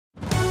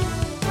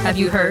Have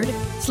you heard?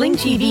 Sling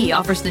TV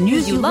offers the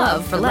news you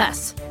love for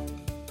less.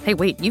 Hey,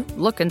 wait, you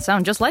look and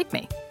sound just like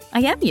me.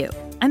 I am you.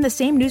 I'm the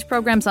same news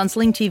programs on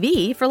Sling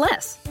TV for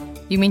less.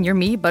 You mean you're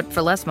me, but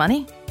for less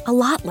money? A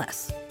lot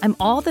less. I'm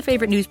all the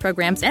favorite news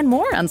programs and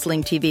more on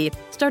Sling TV,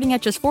 starting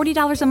at just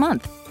 $40 a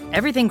month.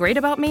 Everything great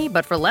about me,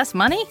 but for less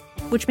money?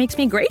 Which makes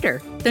me greater,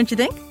 don't you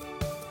think?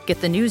 Get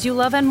the news you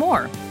love and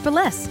more for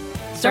less.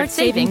 Start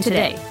saving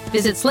today.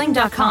 Visit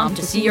sling.com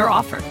to see your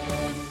offer.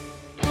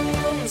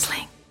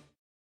 Sling.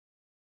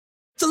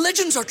 The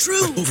legends are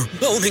true.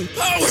 Overwhelming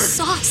power! The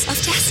sauce of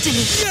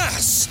destiny.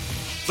 Yes!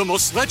 The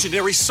most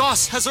legendary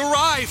sauce has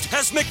arrived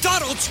as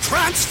McDonald's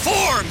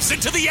transforms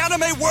into the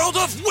anime world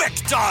of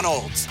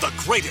WickDonald's. The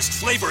greatest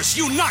flavors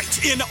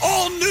unite in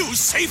all new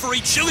savory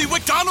chili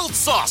McDonald's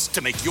sauce to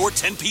make your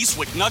 10-piece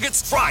Wick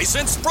Nuggets, fries,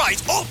 and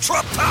Sprite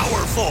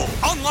ultra-powerful.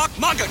 Unlock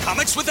manga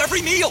comics with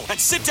every meal and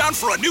sit down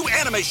for a new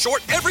anime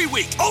short every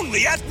week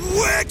only at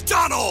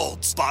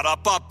WickDonald's.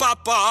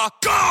 Ba-da-ba-ba-ba,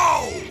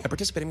 go! At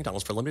participating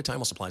McDonald's for a limited time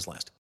while supplies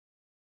last.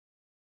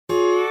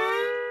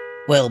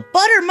 Well,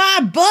 butter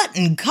my butt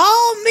and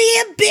call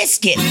me a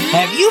biscuit.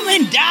 Have you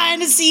been dying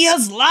to see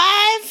us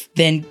live?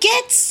 Then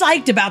get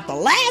psyched about the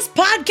last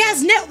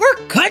Podcast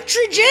Network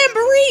Country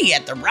Jamboree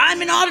at the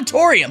Ryman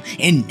Auditorium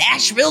in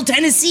Nashville,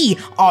 Tennessee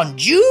on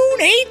June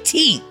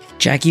 18th.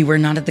 Jackie, we're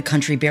not at the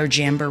Country Bear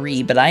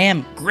Jamboree, but I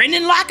am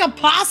grinning like a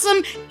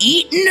possum,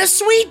 eating a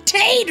sweet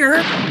tater.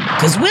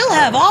 Because we'll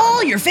have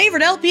all your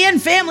favorite LPN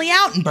family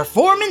out and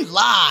performing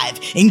live,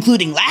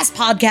 including Last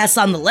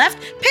Podcast on the Left,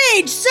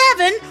 Page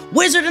 7,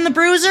 Wizard and the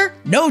Bruiser,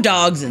 No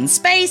Dogs in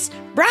Space,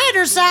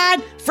 Brighter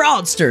Side,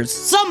 Fraudsters,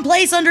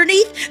 Someplace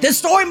Underneath, The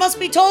Story Must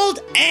Be Told,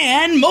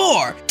 and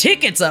more.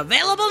 Tickets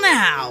available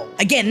now.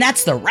 Again,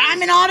 that's the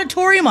Ryman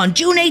Auditorium on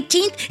June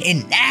 18th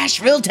in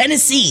Nashville,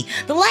 Tennessee.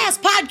 The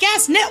Last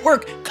Podcast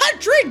Network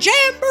Country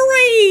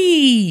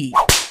Jamboree.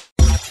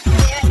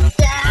 Get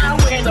down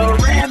with the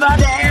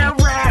Riverdale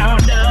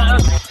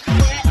Roundup.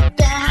 Get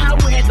down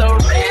with the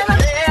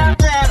Riverdale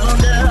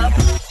Roundup.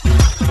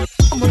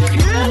 I'm a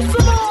kiss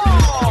them all.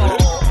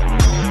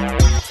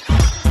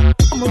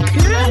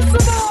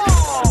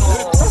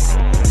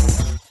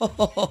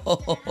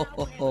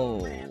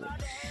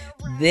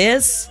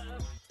 This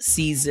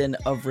season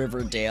of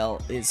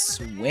Riverdale is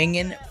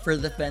swinging for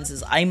the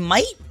fences. I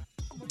might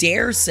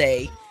dare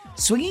say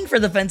swinging for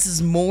the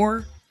fences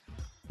more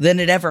than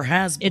it ever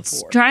has before.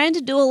 It's trying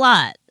to do a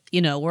lot.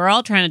 You know, we're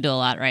all trying to do a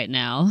lot right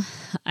now.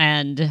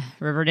 And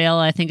Riverdale,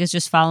 I think, is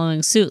just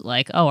following suit.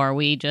 Like, oh, are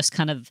we just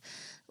kind of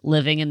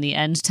living in the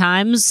end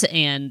times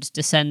and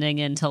descending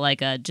into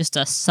like just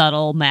a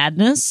subtle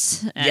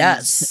madness? And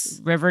yes.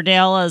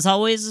 Riverdale has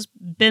always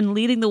been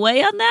leading the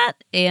way on that.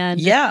 And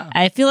yeah,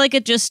 I feel like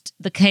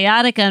the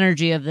chaotic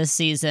energy of this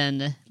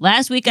season.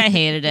 Last week I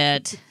hated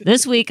it.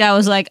 This week I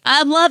was like,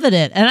 I'm loving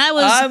it. And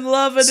I'm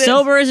loving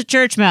sober as a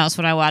church mouse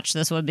when I watched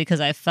this one because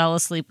I fell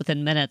asleep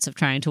within minutes of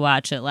trying to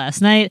watch it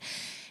last night.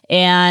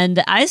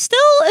 And I still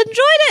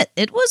enjoyed it.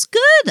 It was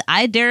good.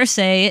 I dare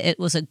say it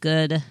was a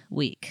good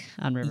week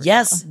on Riverdale.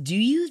 Yes. Do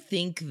you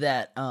think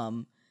that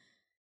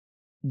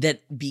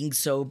that being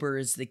sober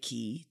is the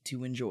key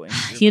to enjoying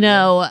Riverdale? You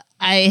know,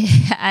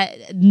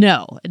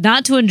 no,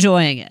 not to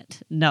enjoying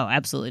it. No,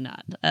 absolutely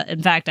not.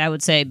 In fact, I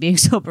would say being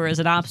sober is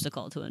an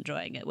obstacle to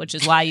enjoying it, which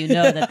is why you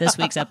know that this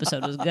week's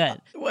episode was good.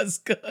 It was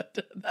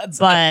good.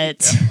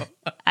 But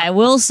I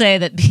will say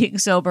that being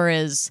sober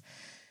is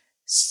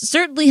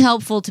certainly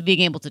helpful to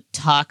being able to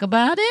talk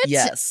about it.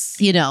 Yes.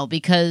 You know,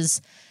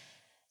 because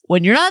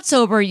when you're not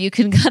sober, you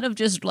can kind of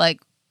just like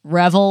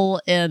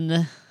revel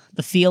in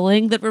the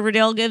feeling that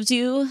Riverdale gives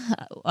you.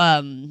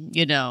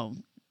 You know,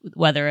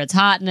 whether it's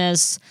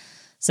hotness,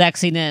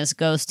 sexiness,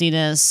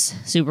 ghostiness,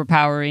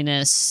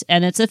 superpoweriness,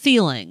 and it's a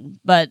feeling.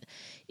 But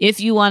if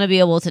you want to be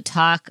able to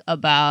talk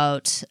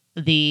about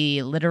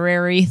the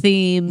literary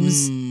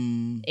themes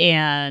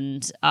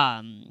and,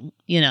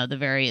 you know, the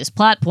various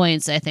plot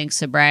points, I think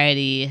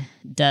sobriety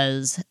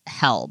does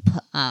help.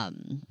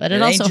 But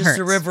it also ain't just hurts.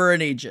 a river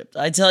in Egypt.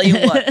 I tell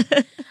you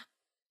what.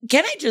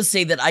 Can I just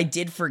say that I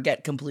did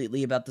forget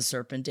completely about the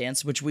serpent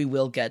dance, which we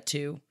will get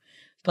to,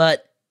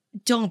 but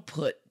don't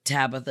put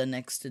Tabitha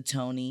next to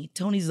Tony.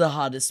 Tony's the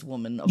hottest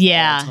woman of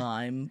all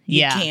time.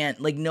 You can't,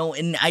 like, no,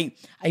 and I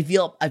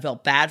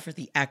felt bad for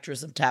the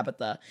actress of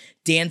Tabitha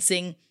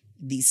dancing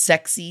the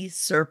sexy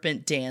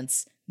serpent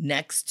dance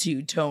next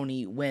to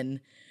Tony when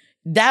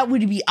that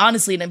would be,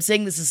 honestly, and I'm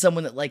saying this as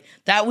someone that, like,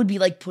 that would be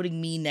like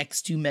putting me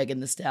next to Megan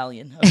Thee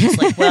Stallion. I was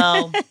just like,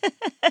 well,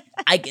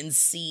 I can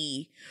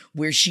see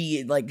where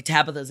she, like,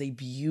 Tabitha's a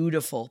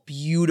beautiful,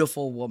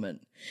 beautiful woman.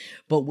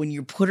 But when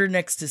you put her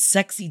next to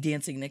sexy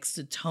dancing next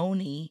to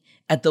Tony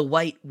at the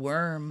White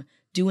Worm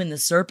doing the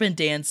serpent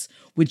dance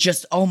with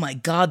just, oh my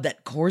God,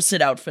 that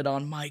corset outfit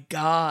on, my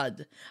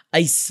God.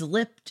 I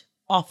slipped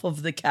off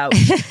of the couch.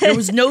 There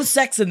was no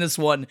sex in this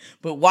one,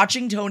 but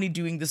watching Tony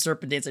doing the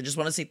serpent dance, I just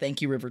want to say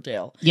thank you,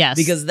 Riverdale. Yes.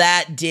 Because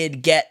that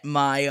did get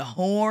my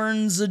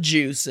horns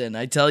a-juicing,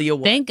 I tell you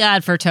what. Thank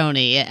God for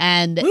Tony.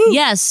 And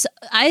yes,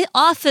 I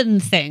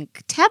often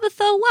think,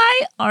 Tabitha,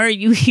 why are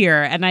you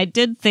here? And I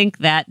did think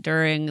that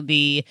during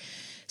the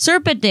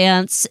serpent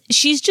dance.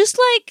 She's just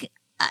like,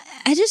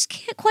 I just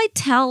can't quite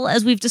tell,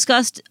 as we've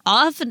discussed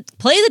often.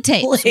 Play the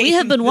tapes. We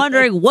have been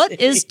wondering, what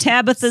is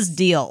Tabitha's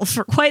deal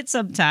for quite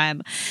some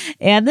time.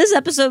 And this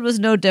episode was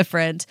no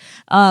different.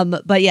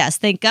 But yes,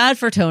 thank God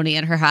for Tony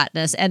and her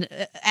hotness. And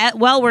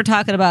while we're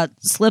talking about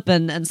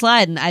slipping and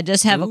sliding, I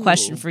just have a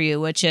question for you,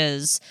 which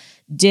is,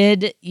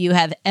 did you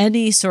have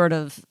any sort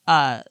of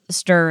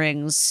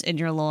stirrings in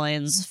your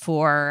loins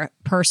for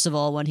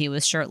Percival when he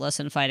was shirtless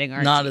and fighting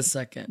Archie? Not a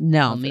second.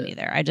 No, me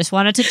neither. I just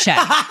wanted to check.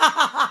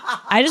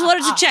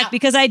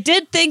 Because I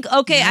did think,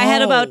 okay, I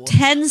had about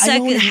 10 seconds. I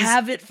don't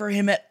have it for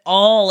him at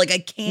all. Like, I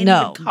can't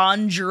even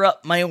conjure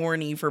up my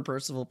horny for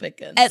Percival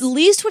Pickens. At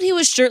least when he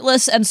was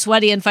shirtless and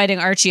sweaty and fighting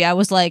Archie, I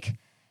was like,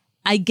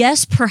 I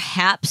guess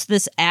perhaps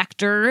this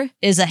actor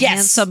is a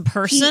handsome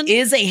person. He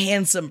is a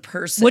handsome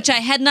person. Which I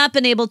had not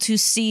been able to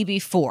see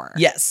before.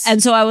 Yes.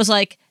 And so I was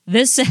like,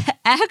 this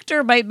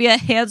actor might be a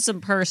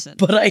handsome person.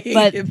 But I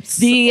hate him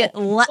the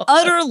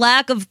utter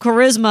lack of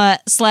charisma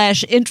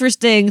 /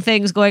 interesting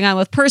things going on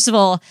with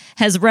Percival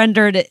has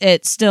rendered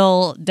it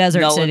still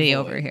Desert City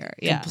over here.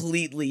 Yeah.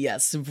 Completely,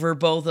 yes. For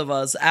both of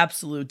us,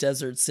 absolute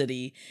Desert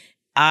City.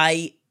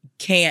 I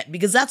can't,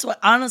 because that's what,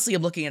 honestly,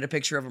 I'm looking at a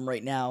picture of him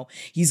right now.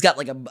 He's got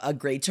like a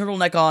gray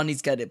turtleneck on.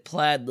 He's got a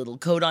plaid little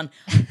coat on.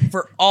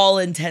 For all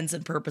intents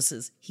and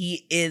purposes,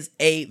 he is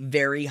a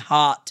very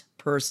hot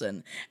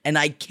person. And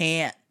I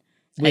can't.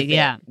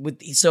 Okay,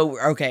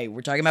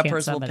 we're talking about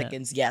Percival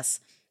Pickens. Yes.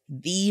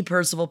 The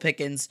Percival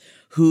Pickens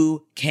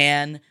who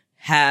can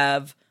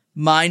have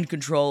mind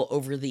control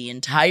over the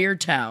entire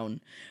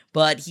town.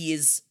 But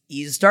he's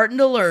starting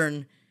to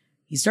learn.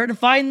 He's starting to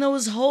find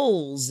those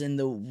holes in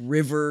the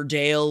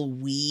Riverdale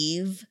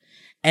weave,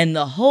 and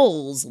the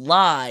holes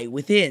lie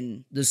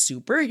within the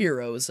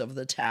superheroes of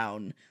the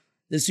town.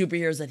 The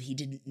superheroes that he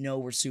didn't know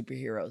were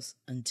superheroes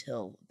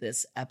until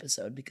this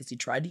episode, because he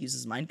tried to use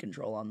his mind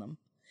control on them.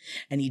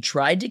 And he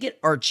tried to get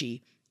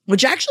Archie,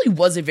 which actually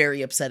was a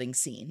very upsetting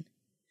scene.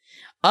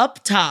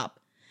 Up top,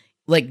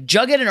 like,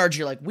 Jughead and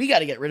Archie are like, we got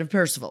to get rid of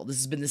Percival. This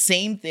has been the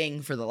same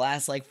thing for the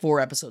last, 4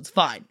 episodes.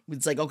 Fine.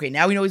 It's like, okay,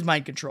 now we know he's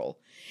mind control.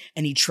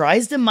 And he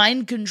tries to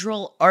mind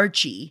control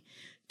Archie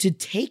to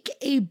take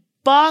a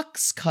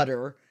box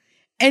cutter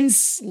and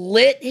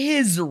slit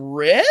his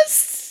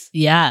wrists.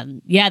 Yeah,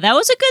 that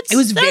was a good scene.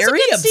 It was very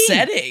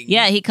upsetting.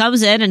 Yeah, he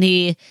comes in and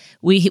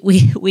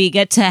we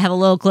get to have a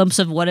little glimpse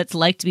of what it's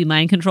like to be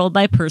mind controlled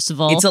by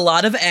Percival. It's a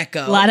lot of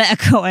echo. A lot of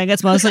echoing.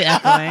 It's mostly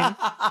echoing.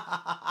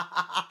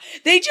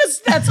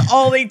 That's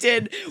all they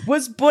did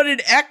was put an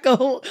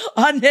echo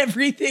on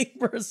everything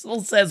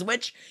Percival says,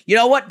 which, you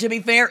know what, to be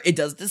fair, it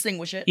does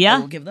distinguish it. Yeah. I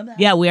will give them that.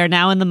 Yeah, we are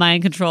now in the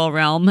mind control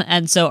realm.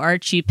 And so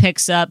Archie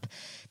picks up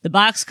the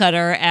box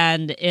cutter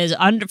and is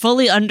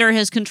fully under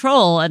his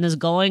control and is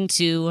going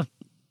to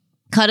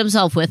cut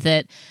himself with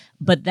it.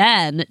 But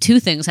then 2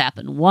 things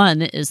happen.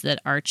 One is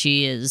that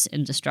Archie is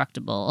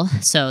indestructible.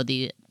 So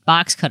the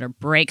box cutter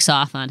breaks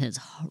off on his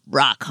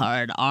rock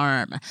hard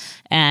arm.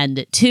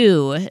 And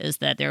 2 is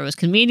that there was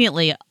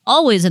conveniently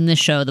always in this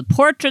show the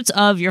portraits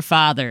of your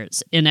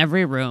fathers in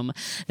every room.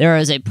 There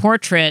is a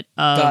portrait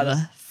of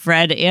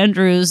Fred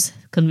Andrews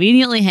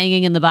conveniently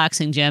hanging in the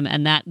boxing gym,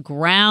 and that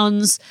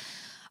grounds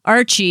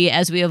Archie,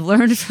 as we have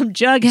learned from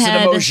Jughead. He's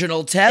an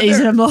emotional tether. He's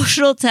an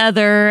emotional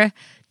tether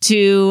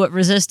to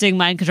resisting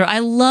mind control. I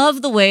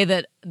love the way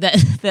that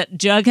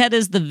Jughead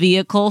is the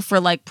vehicle for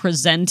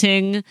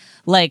presenting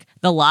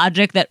the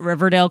logic that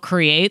Riverdale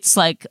creates.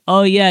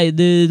 Oh yeah,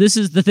 this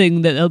is the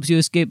thing that helps you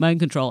escape mind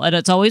control, and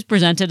it's always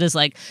presented as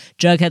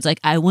Jughead's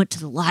I went to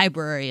the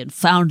library and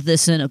found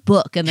this in a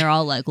book, and they're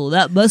all like, well,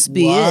 that must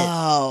be it.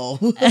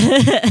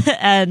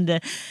 And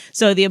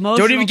so the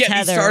emotional don't even get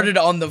tether, me started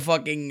on the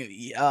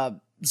fucking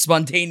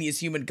spontaneous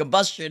human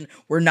combustion.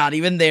 We're not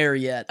even there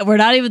yet.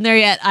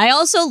 I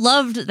also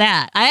loved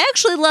that. I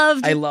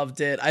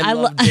loved it. I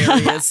loved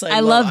Darius.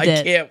 I loved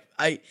it.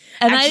 I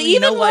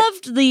even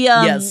loved the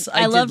yes,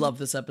 I did love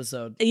this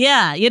episode.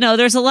 Yeah,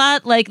 there's a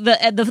lot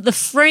the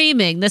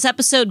framing. This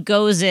episode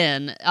goes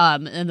in,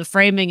 and the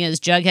framing is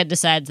Jughead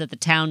decides that the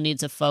town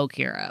needs a folk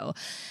hero.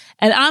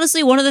 And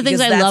honestly, one of the things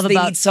I love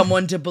about... They need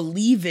someone to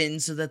believe in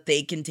so that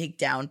they can take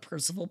down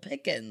Percival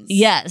Pickens.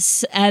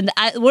 Yes. And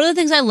one of the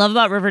things I love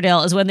about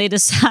Riverdale is when they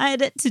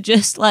decide to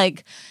just,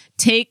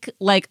 take,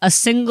 a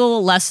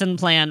single lesson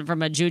plan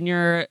from a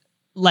junior,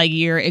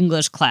 year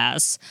English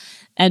class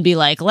and be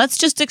like, let's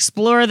just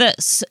explore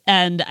this.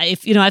 And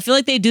if I feel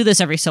like they do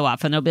this every so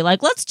often. They'll be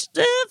like, let's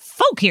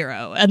folk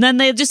hero, and then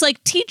they just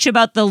like teach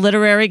about the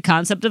literary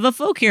concept of a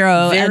folk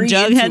hero. Very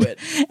and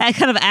Jughead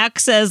kind of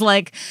acts as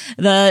like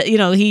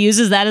he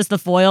uses that as the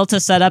foil to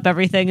set up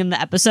everything in the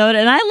episode,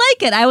 and I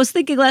like it. I was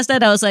thinking last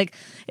night, I was like,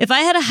 if I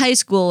had a high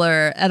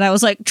schooler and I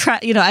was like,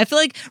 I feel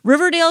like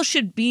Riverdale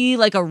should be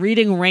like a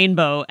Reading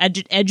Rainbow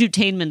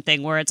edutainment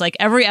thing where it's like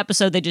every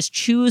episode they just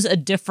choose a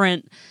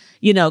different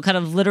kind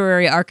of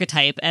literary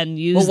archetype and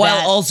use while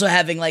that. Also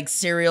having like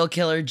serial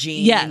killer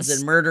genes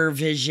and murder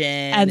vision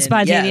and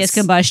spontaneous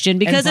combustion,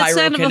 because and it's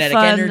kind of a pyrokinetic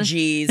fun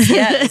energies.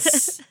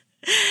 Yes.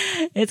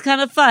 It's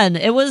kind of fun.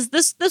 It was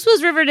this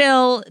was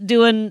Riverdale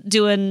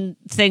doing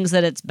things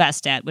that it's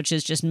best at, which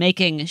is just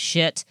making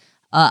shit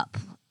up,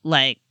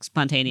 like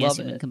spontaneous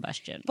human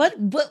combustion. But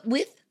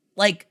with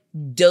like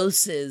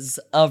doses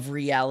of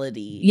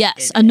reality.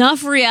 Yes,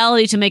 enough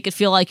reality to make it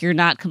feel like you're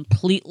not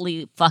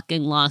completely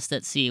fucking lost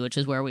at sea, which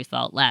is where we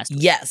felt last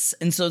week. Yes,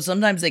 and so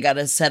sometimes they got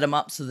to set him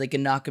up so they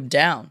can knock him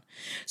down.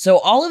 So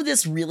all of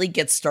this really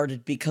gets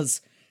started because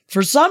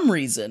for some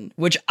reason,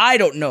 which I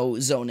don't know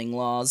zoning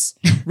laws,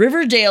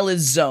 Riverdale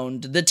is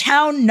zoned. The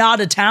town, not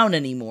a town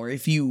anymore,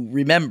 if you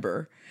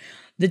remember.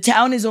 The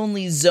town is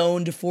only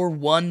zoned for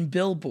one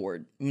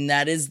billboard, and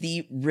that is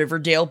the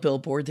Riverdale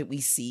billboard that we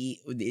see,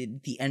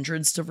 the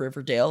entrance to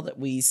Riverdale that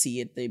we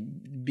see at the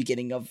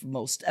beginning of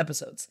most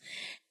episodes.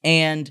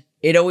 And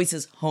it always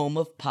says Home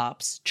of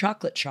Pop's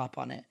Chocolate Shop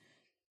on it.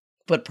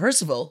 But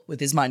Percival,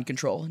 with his mind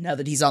control, now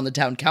that he's on the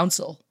town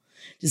council,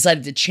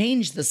 decided to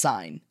change the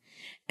sign.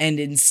 And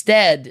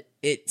instead,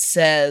 it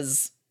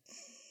says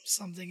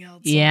something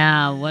else.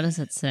 Yeah, what does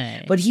it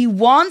say? But he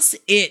wants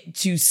it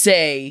to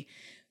say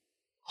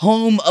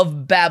Home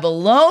of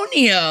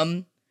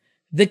Babylonium,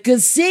 the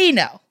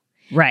casino.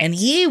 Right. And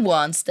he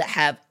wants to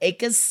have a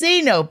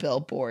casino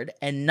billboard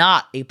and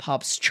not a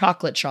Pop's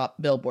Chocolate Shop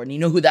billboard. And you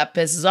know who that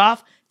pisses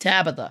off?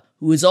 Tabitha,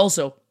 who is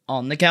also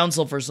on the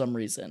council for some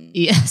reason.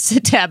 Yes,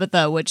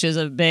 Tabitha, which is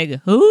a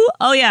big who?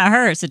 Oh, yeah,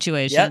 her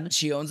situation. Yep,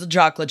 she owns a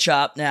chocolate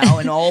shop now.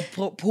 And all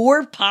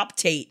poor Pop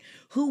Tate,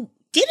 who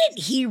didn't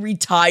he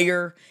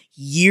retire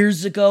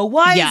years ago?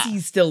 Why is he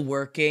still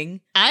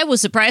working? I was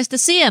surprised to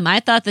see him.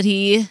 I thought that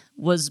he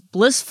was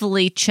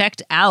blissfully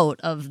checked out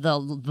of the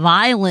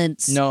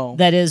violence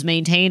that is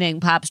maintaining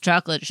Pop's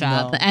Chocolate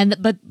Shop. And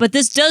but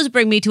this does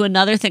bring me to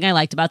another thing I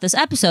liked about this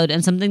episode,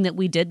 and something that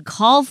we did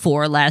call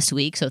for last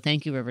week. So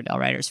thank you, Riverdale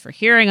writers, for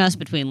hearing us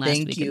between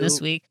last week and this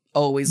week.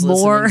 Always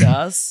listening to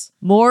us.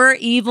 More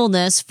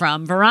evilness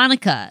from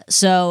Veronica.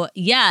 So,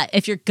 yeah,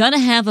 if you're going to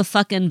have a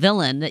fucking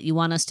villain that you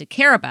want us to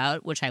care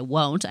about, which I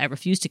won't, I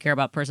refuse to care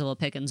about Percival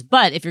Pickens,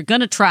 but if you're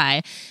going to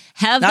try,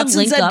 have them link up.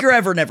 Not since Edgar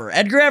Evernever.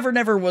 Edgar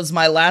Evernever was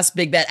my last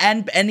big bet,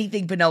 and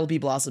anything Penelope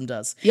Blossom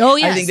does. Oh,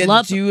 yes. I think that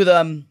the two of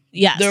them,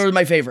 they're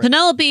my favorite.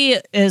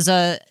 Penelope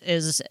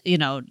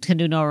can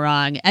do no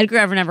wrong. Edgar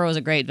Evernever was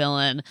a great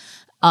villain.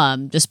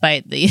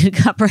 Despite the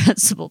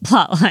incomprehensible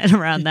plotline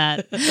around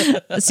that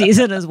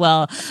season as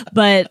well.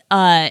 But,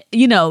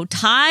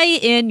 tie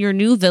in your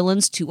new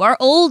villains to our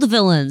old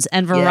villains.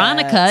 And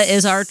Veronica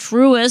is our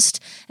truest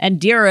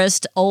and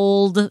dearest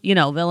old,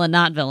 villain,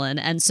 not villain.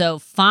 And so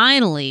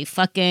finally,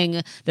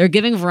 they're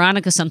giving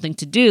Veronica something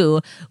to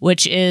do,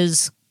 which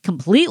is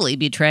completely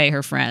betray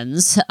her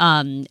friends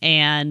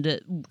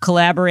and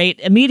collaborate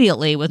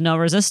immediately with no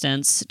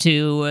resistance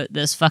to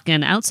this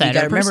fucking outsider. You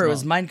gotta remember, it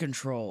was mind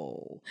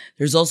control.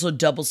 There's also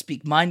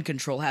doublespeak mind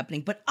control happening,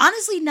 but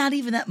honestly, not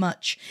even that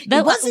much.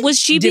 Was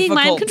she being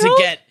mind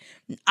controlled?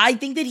 I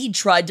think that he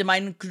tried to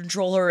mind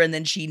control her, and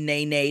then she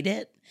nay-nayed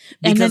it.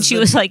 And then she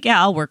was like,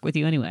 yeah, I'll work with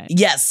you anyway.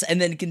 Yes,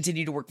 and then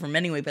continue to work for him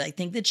anyway. But I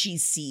think that she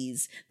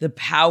sees the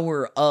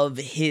power of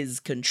his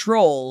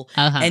control,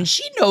 and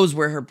she knows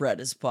where her bread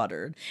is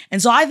buttered.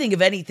 And so I think,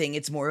 if anything,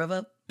 it's more of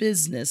a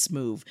business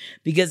move.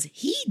 Because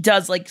he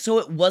does, so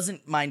it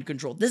wasn't mind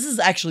control. This is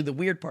actually the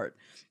weird part.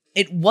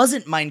 It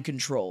wasn't mind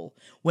control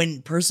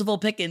when Percival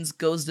Pickens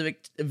goes to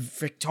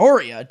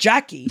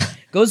Jackie,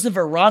 goes to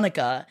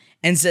Veronica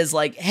and says,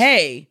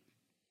 hey,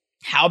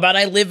 how about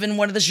I live in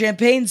one of the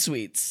champagne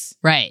suites?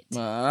 Right.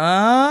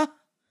 And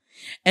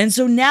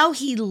so now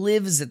he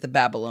lives at the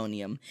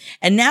Babylonium.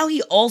 And now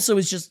he also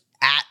is just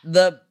at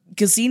the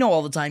casino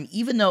all the time,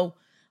 even though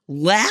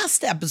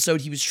last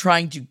episode he was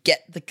trying to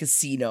get the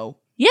casino.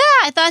 Yeah,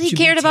 I thought he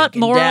cared about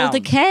moral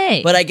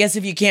decay. But I guess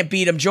if you can't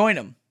beat him, join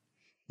him.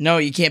 No,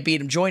 you can't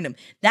beat him, join him.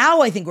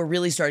 Now I think we're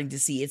really starting to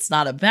see it's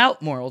not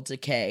about moral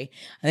decay.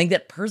 I think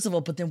that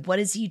Percival, but then what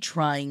is he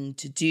trying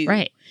to do?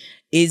 Right.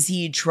 Is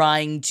he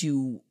trying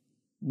to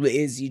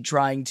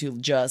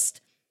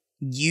just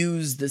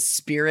use the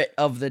spirit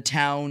of the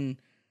town?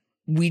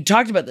 We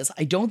talked about this.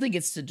 I don't think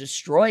it's to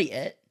destroy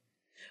it.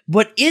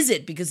 But is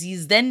it? Because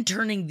he's then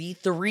turning the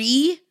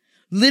three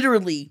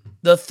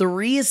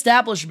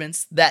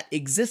establishments that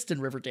exist in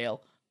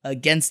Riverdale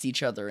against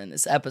each other in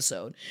this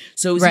episode.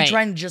 So is he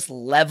trying to just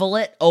level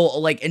it?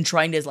 And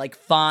trying to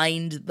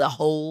find the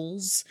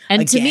holes?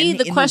 And to me,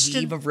 the in question the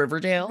weave of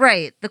Riverdale,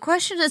 right? The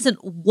question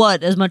isn't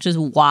what as much as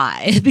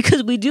why,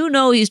 because we do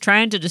know he's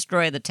trying to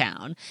destroy the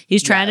town.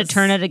 He's trying to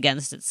turn it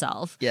against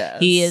itself. Yes,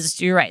 he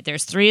is. You're right.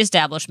 There's 3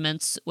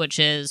 establishments, which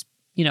is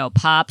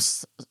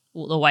Pops,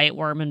 the White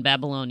Worm, and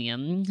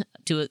Babylonian.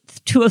 Two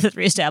of the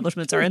 3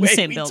 establishments are in the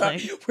same building.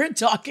 We're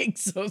talking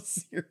so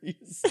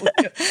seriously.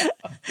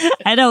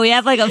 I know, we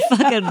have a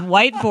fucking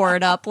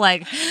whiteboard up,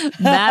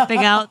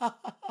 mapping out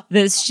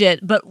this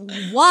shit. But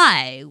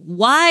why?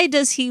 Why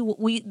does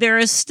there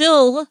is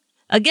still,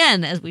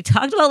 again, as we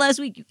talked about last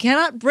week, you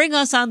cannot bring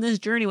us on this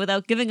journey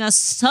without giving us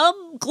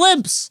some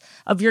glimpse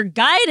of your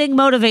guiding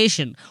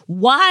motivation.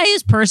 Why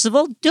is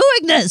Percival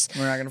doing this?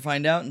 We're not going to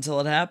find out until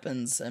it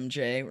happens,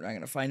 MJ. We're not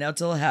going to find out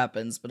till it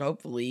happens, but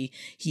hopefully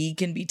he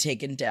can be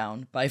taken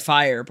down by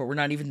fire, but we're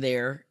not even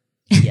there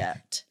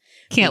yet.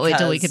 Can't wait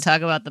till we can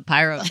talk about the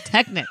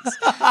pyrotechnics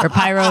or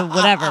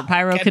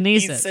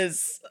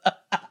pyrokinesis.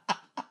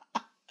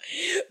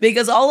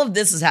 Because all of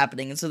this is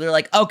happening, and so they're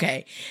like,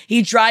 okay,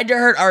 he tried to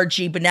hurt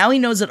Archie, but now he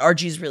knows that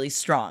Archie's really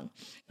strong.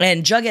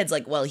 And Jughead's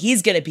like, well,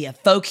 he's going to be a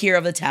folk hero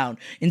of the town.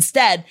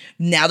 Instead,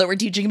 now that we're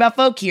teaching about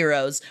folk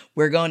heroes,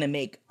 we're going to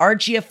make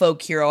Archie a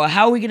folk hero.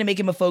 How are we going to make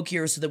him a folk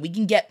hero so that we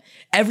can get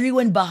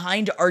everyone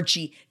behind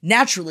Archie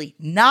naturally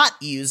not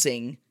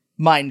using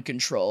mind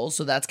control?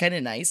 So that's kind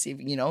of nice,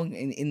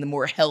 in the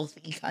more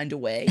healthy kind of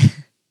way.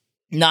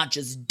 Not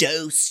just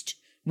dosed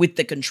with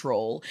the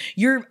control.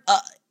 You're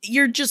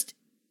just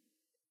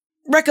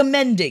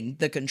recommending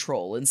the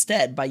control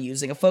instead by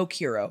using a folk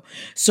hero.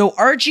 So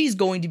Archie's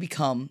going to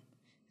become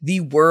the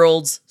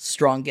world's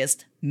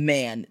strongest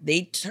man.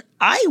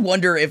 I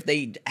wonder if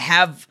they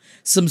have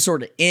some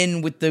sort of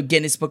in with the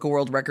Guinness Book of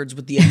World Records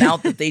with the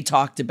amount that they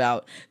talked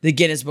about the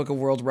Guinness Book of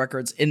World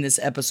Records in this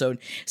episode.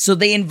 So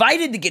they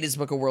invited the Guinness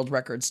Book of World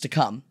Records to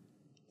come.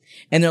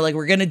 And they're like,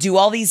 we're going to do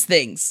all these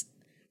things.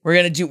 We're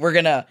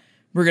going to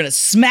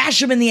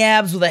smash him in the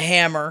abs with a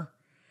hammer.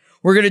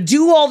 We're going to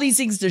do all these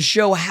things to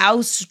show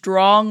how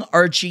strong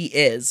Archie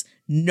is.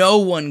 No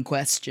one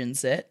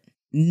questions it.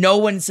 No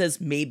one says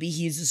maybe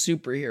he's a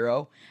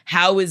superhero.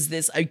 How is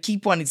this? I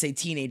keep wanting to say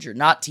teenager,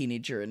 not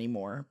teenager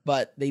anymore,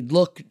 but they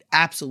look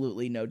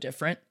absolutely no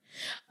different.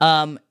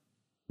 But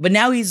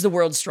now he's the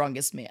world's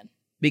strongest man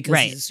because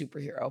he's a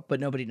superhero, but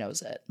nobody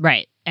knows it.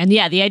 Right. And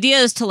yeah, the idea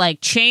is to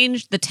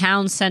change the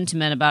town's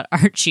sentiment about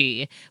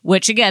Archie,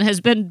 which again has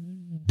been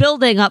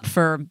building up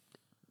for,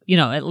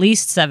 at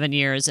least 7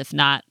 years, if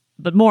not,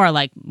 but more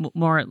like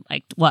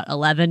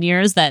 11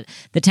 years that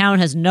the town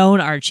has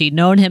known Archie,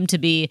 known him to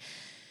be,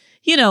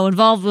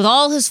 involved with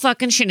all his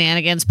fucking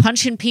shenanigans,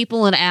 punching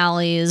people in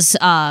alleys.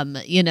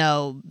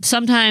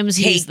 Sometimes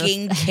he's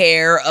taking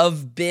care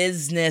of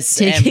business.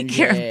 Taking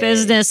care of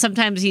business.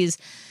 Sometimes he's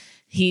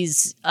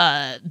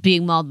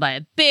being mauled by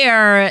a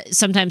bear.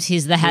 Sometimes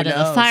he's the head of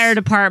the fire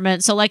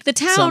department. So the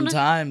town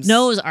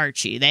knows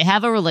Archie. They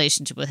have a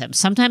relationship with him.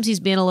 Sometimes he's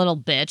being a little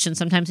bitch, and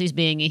sometimes he's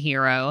being a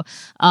hero.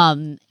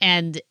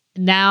 And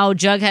now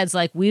Jughead's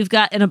like, we've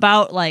got in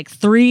about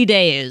 3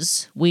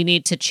 days, we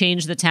need to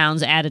change the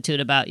town's attitude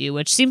about you,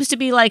 which seems to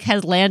be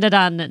has landed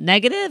on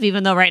negative,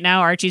 even though right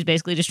now Archie's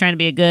basically just trying to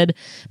be a good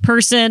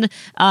person.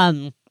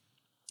 And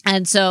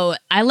so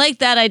I like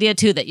that idea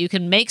too, that you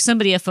can make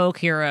somebody a folk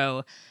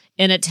hero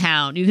in a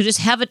town. You could just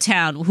have a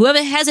town,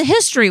 whoever has a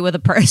history with a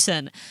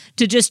person,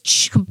 to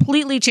just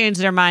completely change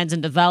their minds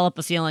and develop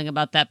a feeling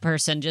about that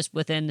person just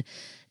within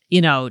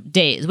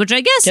days, which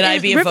I guess Can I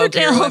be a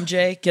Riverdale. folk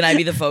hero, MJ? Can I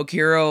be the folk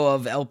hero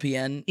of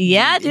LPN?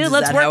 Yeah, dude,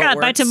 let's work on it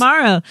by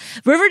tomorrow.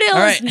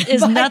 Riverdale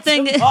is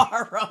nothing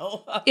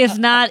if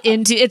not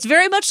into. It's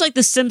very much like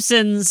The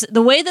Simpsons,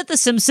 the way that The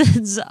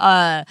Simpsons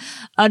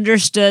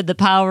understood the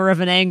power of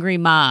an angry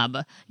mob,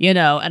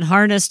 and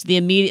harnessed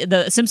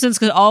the Simpsons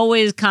could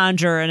always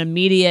conjure an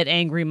immediate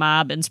angry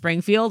mob in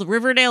Springfield.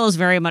 Riverdale is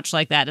very much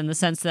like that in the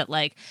sense that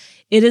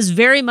it is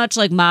very much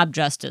like mob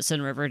justice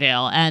in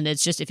Riverdale, and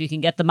it's just if you can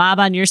get the mob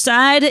on your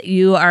side,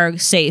 you are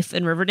safe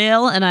in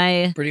Riverdale, and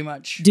I pretty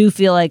much do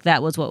feel like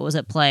that was what was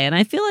at play, and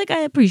I feel like I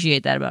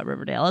appreciate that about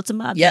Riverdale. It's a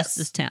mob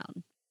justice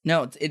town.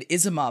 No, it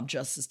is a mob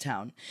justice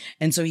town,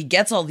 and so he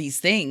gets all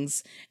these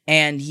things,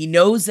 and he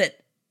knows that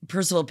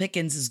Percival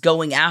Pickens is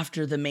going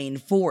after the main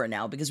 4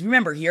 now, because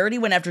remember, he already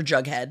went after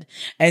Jughead,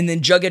 and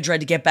then Jughead tried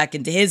to get back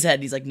into his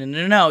head. He's like,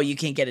 no, you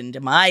can't get into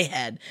my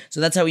head.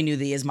 So that's how he knew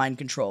that he has mind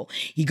control.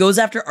 He goes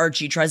after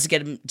Archie, tries to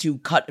get him to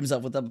cut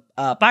himself with a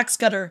box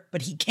cutter,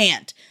 but he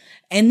can't.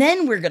 And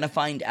then we're going to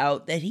find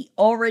out that he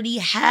already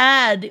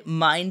had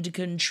mind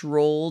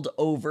controlled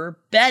over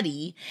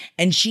Betty,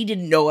 and she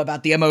didn't know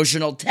about the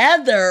emotional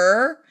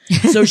tether,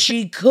 so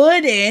she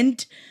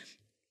couldn't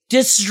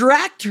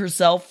distract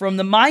herself from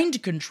the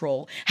mind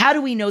control. How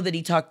do we know that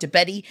he talked to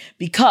Betty?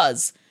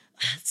 Because,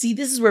 see,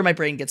 this is where my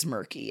brain gets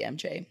murky,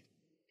 MJ.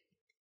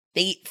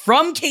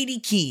 From Katie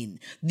Keene,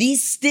 the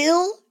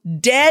still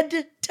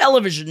dead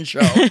television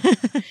show,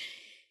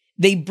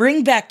 They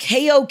bring back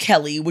K.O.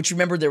 Kelly, which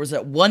remember there was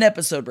that one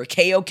episode where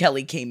K.O.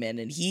 Kelly came in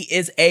and he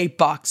is a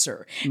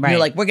boxer. And you're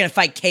like, we're going to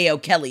fight K.O.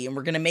 Kelly and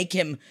we're going to make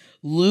him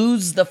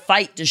lose the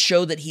fight to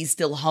show that he's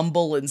still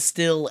humble and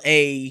still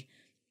a,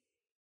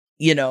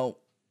 you know,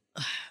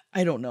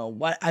 I don't know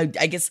what, I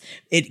guess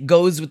it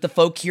goes with the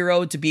folk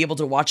hero to be able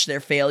to watch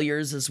their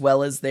failures as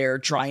well as their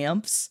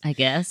triumphs. I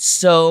guess.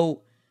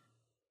 So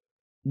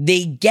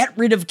they get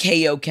rid of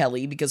K.O.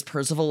 Kelly because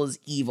Percival is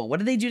evil. What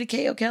did they do to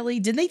K.O.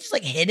 Kelly? Didn't they just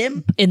like hit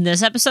him? In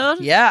this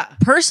episode? Yeah.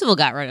 Percival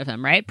got rid of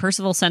him, right?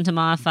 Percival sent him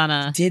off on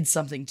a... Did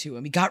something to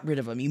him. He got rid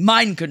of him. He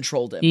mind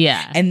controlled him.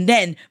 Yeah. And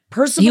then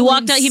Percival He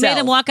walked himself, out. He made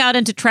him walk out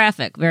into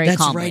traffic very That's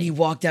calmly. right. He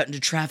walked out into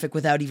traffic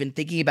without even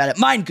thinking about it.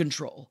 Mind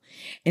control.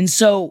 And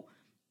so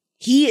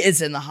he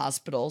is in the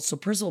hospital. So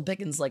Percival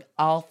Pickens like,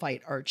 I'll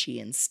fight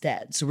Archie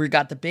instead. So we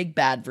got the big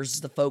bad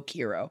versus the folk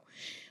hero.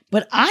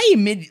 But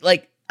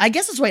I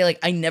guess that's why, like,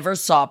 I never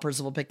saw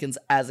Percival Pickens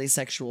as a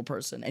sexual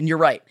person. And you're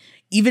right.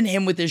 Even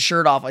him with his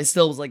shirt off, I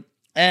still was like,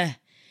 eh.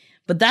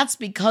 But that's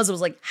because it was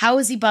like, how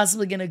is he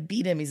possibly going to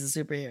beat him? He's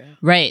a superhero.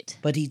 Right.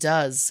 But he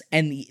does.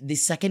 And the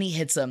second he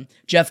hits him,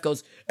 Jeff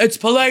goes, it's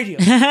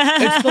palladium.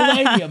 It's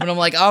palladium. And I'm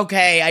like,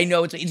 okay, I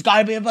know it's got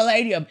to be a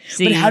palladium.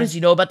 See? But how does he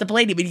know about the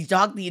palladium? And he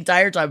talked the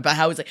entire time about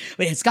how it's like,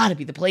 but it's got to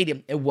be the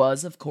palladium. It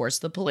was, of course,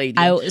 the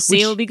palladium.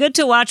 It would be good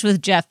to watch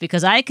with Jeff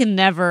because I can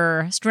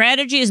never,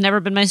 strategy has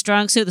never been my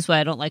strong suit. That's why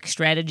I don't like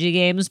strategy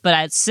games.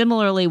 But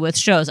similarly with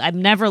shows,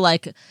 I'm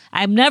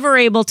never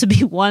able to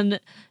be one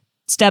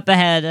step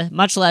ahead,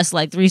 much less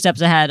like 3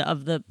 steps ahead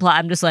of the plot.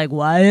 I'm just like,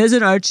 why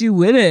isn't Archie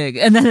winning?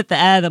 And then at the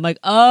end, I'm like,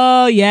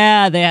 oh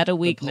yeah, they had a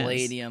weakness. The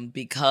palladium,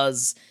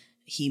 because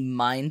he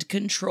mind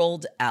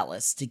controlled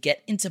Alice to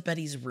get into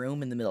Betty's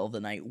room in the middle of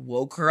the night,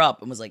 woke her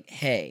up and was like,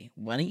 hey,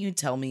 why don't you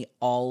tell me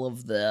all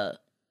of the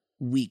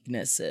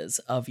weaknesses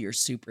of your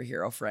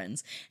superhero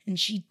friends? And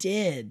she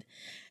did.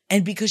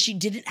 And because she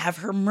didn't have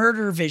her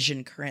murder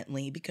vision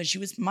currently, because she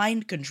was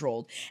mind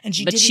controlled, and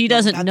she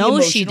doesn't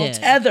know she did.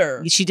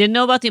 Tether. She didn't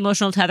know about the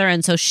emotional tether,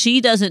 and so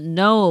she doesn't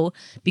know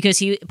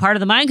because part of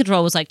the mind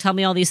control was like, tell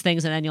me all these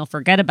things, and then you'll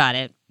forget about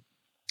it.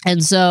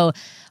 And so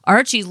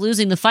Archie's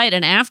losing the fight,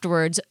 and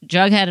afterwards,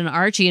 Jughead and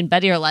Archie and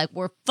Betty are like,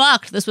 we're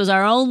fucked. This was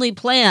our only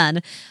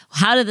plan.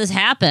 How did this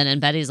happen? And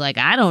Betty's like,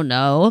 I don't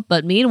know.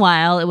 But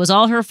meanwhile, it was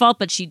all her fault,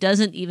 but she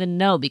doesn't even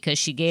know because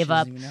she gave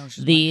up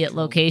the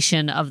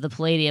location of the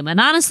Palladium. And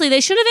honestly,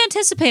 they should have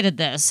anticipated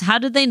this. How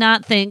did they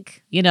not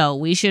think,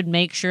 we should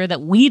make sure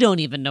that we don't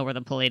even know where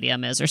the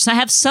Palladium is or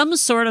have some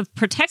sort of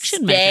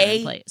protection measure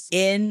in place?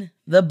 In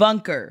the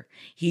bunker.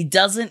 He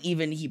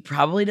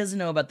probably doesn't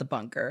know about the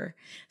bunker.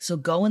 So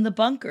go in the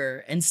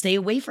bunker and stay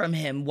away from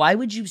him. Why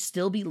would you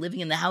still be living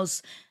in the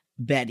house,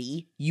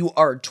 Betty? You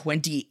are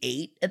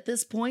 28 at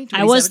this point.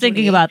 I was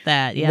thinking about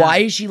that, yeah. Why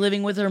is she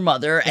living with her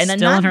mother? And not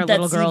still in her that's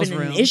little girl's even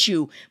room. An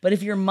issue, but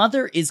if your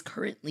mother is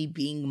currently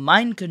being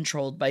mind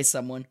controlled by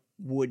someone,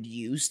 would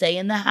you stay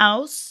in the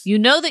house? You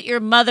know that your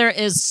mother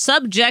is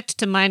subject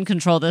to mind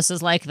control. This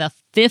is like the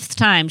 5th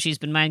time she's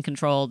been mind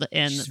controlled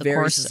in the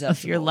course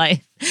of your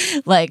life.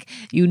 Like,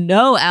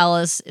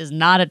 Alice is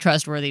not a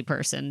trustworthy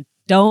person.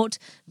 Don't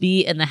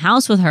be in the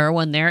house with her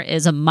when there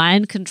is a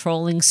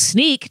mind-controlling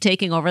sneak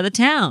taking over the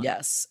town.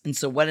 Yes. And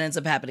so what ends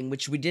up happening,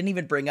 which we didn't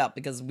even bring up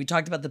because we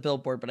talked about the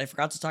billboard, but I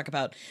forgot to talk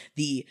about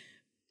the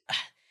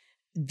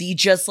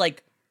just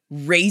like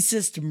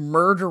racist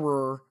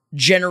murderer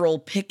General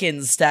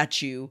Pickens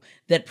statue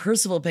that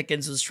Percival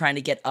Pickens was trying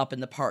to get up in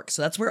the park.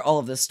 So that's where all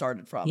of this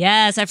started from.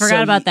 Yes, I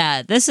forgot about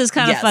that. This is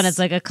kind of fun. It's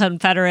like a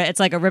Confederate,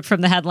 it's like a rip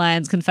from the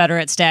headlines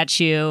Confederate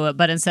statue,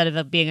 but instead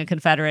of being a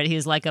Confederate,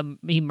 he's like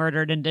he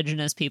murdered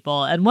indigenous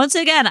people. And once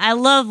again, I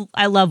love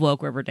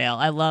woke Riverdale.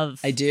 I love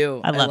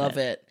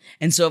it.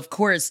 And so, of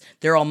course,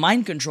 they're all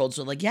mind controlled.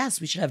 So like, yes,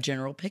 we should have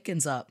General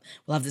Pickens up.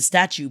 We'll have the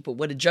statue. But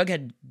what did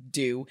Jughead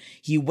do?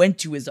 He went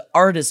to his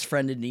artist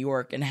friend in New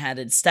York and had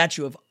a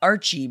statue of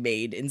Archie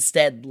made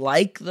instead,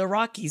 like the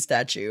Rocky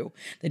statue,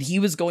 that he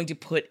was going to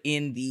put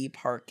in the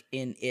park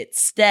in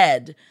its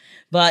stead.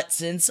 But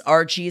since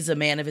Archie is a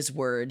man of his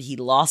word, he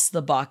lost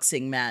the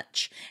boxing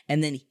match.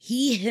 And then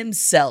he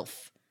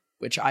himself,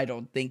 which I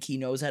don't think he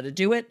knows how to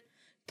do it,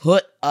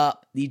 put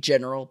up the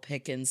General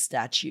Pickens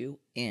statue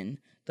in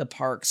the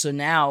park. So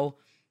now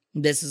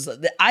this is,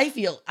 I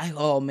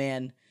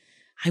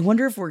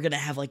wonder if we're going to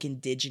have like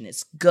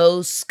indigenous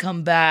ghosts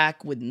come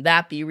back. Wouldn't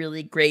that be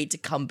really great to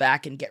come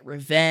back and get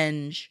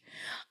revenge?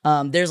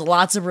 There's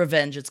lots of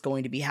revenge that's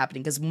going to be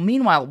happening because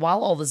meanwhile,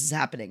 while all this is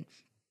happening,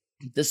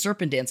 the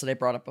serpent dance that I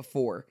brought up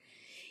before,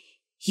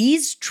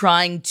 he's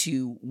trying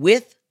to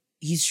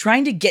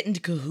get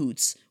into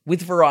cahoots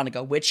with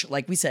Veronica, which,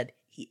 like we said,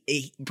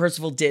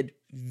 Percival did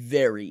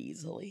very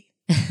easily.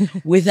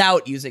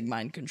 Without using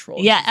mind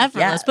control. Yeah,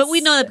 effortless. Yes, but we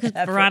know that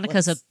because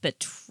Veronica's a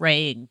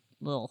betraying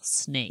little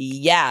snake.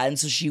 Yeah, and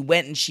so she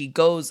went and she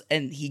goes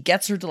and he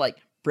gets her to like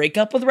break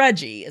up with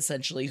Reggie,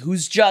 essentially,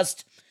 who's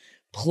just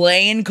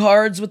playing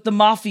cards with the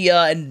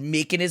mafia and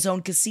making his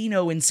own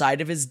casino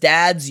inside of his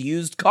dad's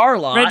used car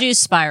lot. Reggie's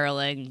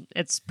spiraling.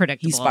 It's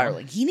predictable. He's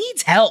spiraling. He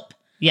needs help.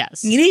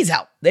 Yes. He needs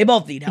help. They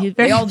both need help. He's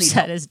very They all need upset.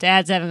 help. His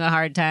dad's having a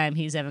hard time.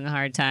 He's having a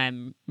hard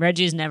time.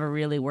 Reggie's never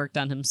really worked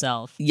on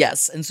himself.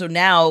 Yes, and so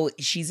now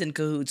she's in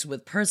cahoots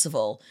with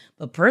Percival.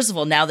 But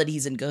Percival, now that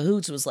he's in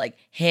cahoots, was like,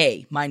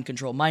 hey, mind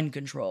control, mind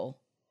control.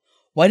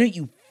 Why don't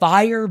you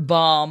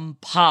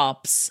firebomb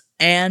Pops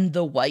and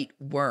the White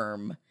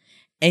Worm?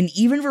 And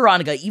even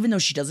Veronica, even though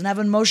she doesn't have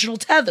an emotional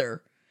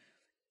tether,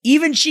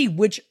 even she,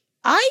 which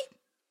I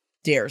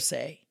dare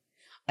say,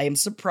 I am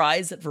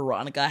surprised that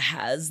Veronica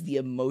has the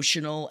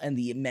emotional and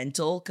the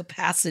mental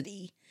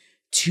capacity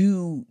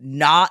to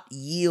not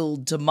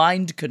yield to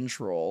mind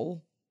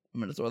control.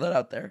 I'm going to throw that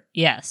out there.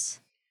 Yes.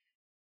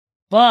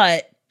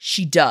 But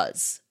she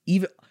does.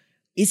 Even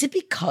is it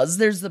because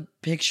there's the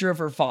picture of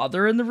her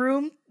father in the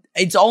room?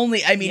 It's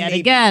only, I mean, Yet maybe.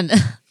 again,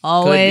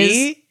 always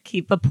be.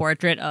 keep a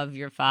portrait of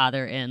your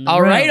father in the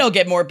All room. right, I'll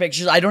get more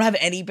pictures. I don't have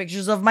any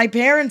pictures of my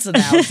parents in the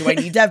house. Do I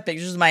need to have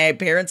pictures of my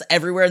parents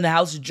everywhere in the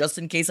house just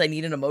in case I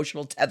need an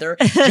emotional tether?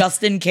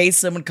 Just in case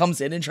someone comes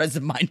in and tries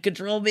to mind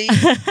control me?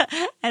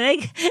 I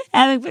think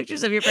having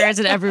pictures of your parents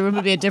in every room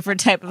would be a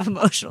different type of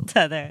emotional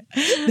tether.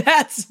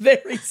 That's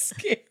very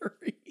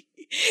scary.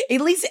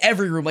 At least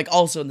every room, like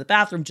also in the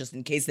bathroom, just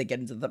in case they get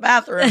into the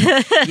bathroom.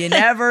 You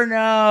never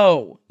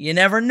know. You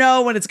never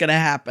know when it's going to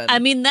happen. I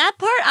mean, that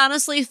part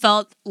honestly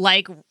felt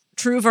like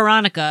true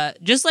Veronica,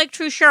 just like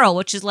true Cheryl,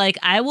 which is like,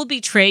 I will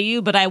betray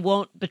you, but I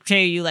won't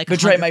betray you like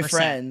betray 100%. my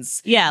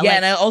friends. Yeah. Yeah,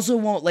 and I also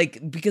won't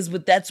because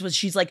that's what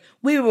she's like,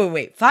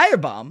 wait,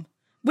 firebomb?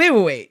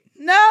 Wait,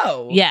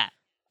 no. Yeah.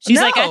 She's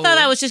like, I No. thought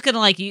I was just going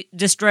to like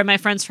destroy my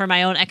friends for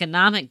my own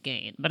economic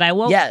gain, but I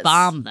won't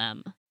bomb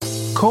them.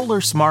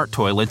 Kohler Smart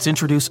Toilets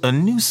introduce a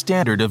new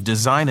standard of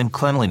design and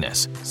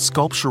cleanliness,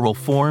 sculptural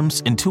forms,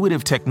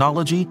 intuitive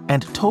technology,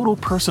 and total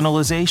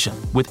personalization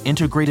with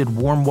integrated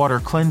warm water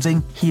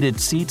cleansing, heated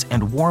seats,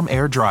 and warm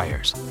air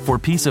dryers. For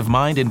peace of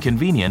mind and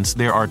convenience,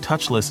 there are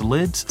touchless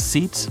lids,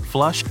 seats,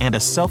 flush, and a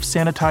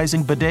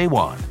self-sanitizing bidet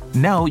wand.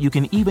 Now you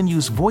can even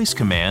use voice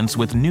commands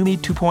with Numi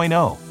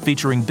 2.0,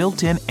 featuring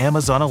built-in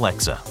Amazon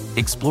Alexa.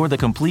 Explore the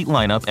complete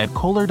lineup at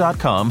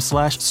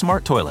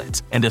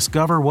kohler.com/smarttoilets and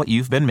discover what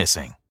you've been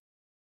missing.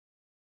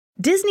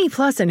 Disney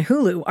Plus and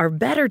Hulu are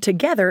better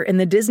together in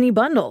the Disney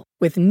Bundle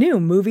with new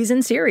movies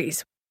and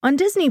series. On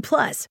Disney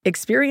Plus,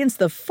 experience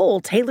the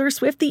full Taylor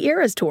Swift The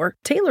Eras Tour,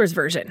 Taylor's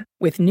version,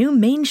 with new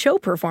main show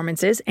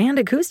performances and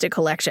acoustic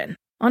collection.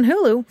 On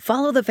Hulu,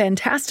 follow the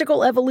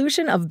fantastical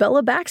evolution of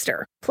Bella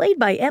Baxter, played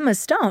by Emma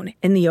Stone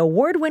in the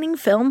award-winning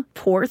film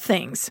Poor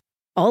Things.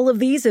 All of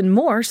these and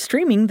more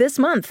streaming this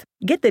month.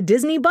 Get the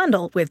Disney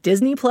Bundle with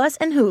Disney Plus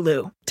and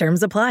Hulu.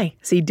 Terms apply.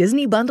 See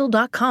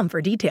DisneyBundle.com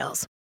for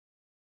details.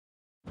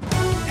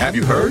 Have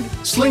you heard?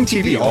 Sling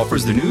TV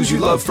offers the news you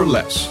love for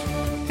less.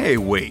 Hey,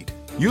 wait.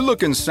 You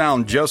look and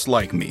sound just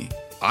like me.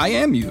 I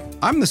am you.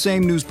 I'm the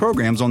same news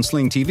programs on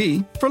Sling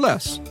TV for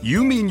less.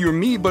 You mean you're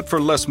me, but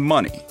for less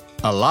money.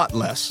 A lot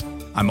less.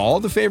 I'm all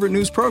the favorite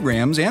news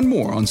programs and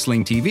more on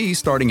Sling TV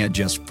starting at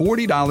just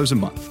 $40 a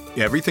month.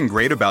 Everything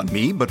great about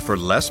me, but for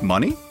less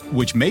money?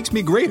 Which makes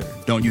me greater,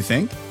 don't you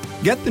think?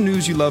 Get the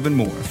news you love and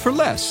more for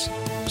less.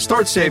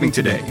 Start saving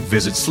today.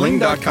 Visit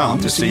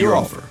sling.com to see your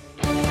offer.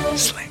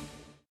 Sling.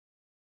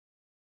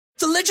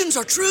 The legends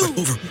are true.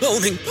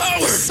 Overwhelming power!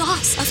 The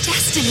sauce of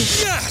destiny.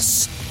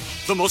 Yes!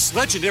 The most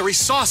legendary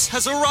sauce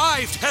has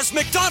arrived as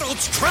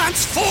McDonald's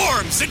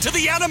transforms into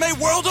the anime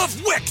world of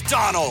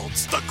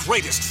WickDonald's. The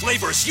greatest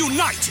flavors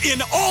unite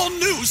in all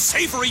new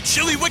savory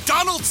chili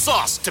McDonald's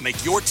sauce to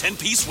make your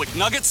 10-piece Wick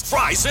Nuggets,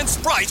 fries, and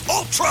Sprite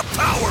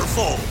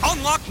ultra-powerful.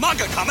 Unlock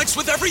manga comics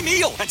with every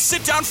meal and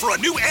sit down for a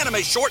new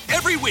anime short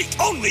every week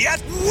only at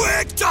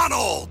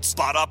WickDonald's.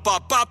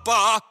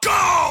 Ba-da-ba-ba-ba,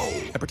 go!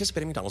 At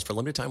participating McDonald's for a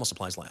limited time while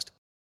supplies last.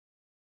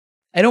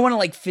 I don't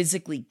want to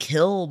physically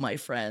kill my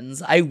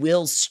friends. I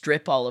will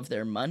strip all of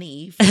their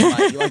money for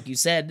my, like you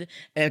said,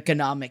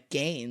 economic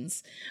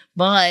gains.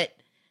 But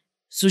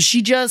so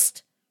she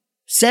just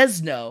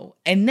says no.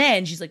 And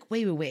then she's like,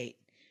 wait.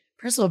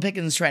 Percival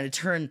Pickens is trying to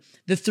turn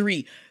the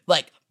three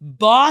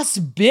boss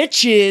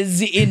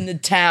bitches in the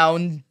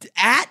town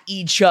at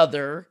each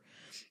other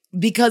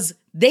because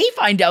they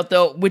find out,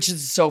 though, which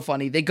is so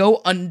funny. They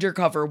go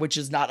undercover, which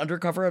is not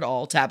undercover at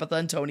all. Tabitha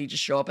and Tony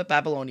just show up at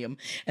Babylonium.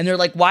 And they're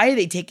like, why are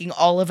they taking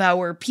all of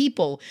our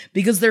people?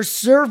 Because they're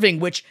serving,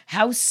 which,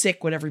 how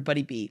sick would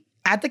everybody be?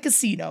 At the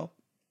casino,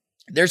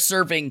 they're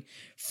serving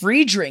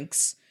free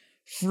drinks,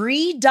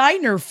 free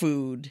diner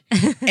food,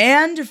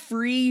 and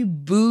free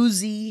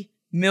boozy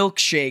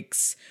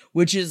milkshakes,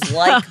 which is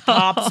like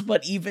Pops,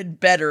 but even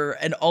better,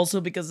 and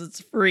also because it's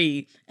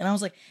free. And I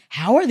was like,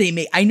 how are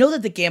they I know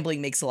that the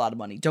gambling makes a lot of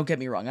money. Don't get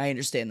me wrong. I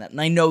understand that.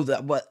 And I know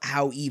that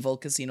how evil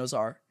casinos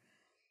are.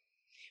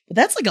 But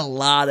that's a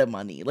lot of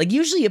money.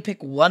 Usually you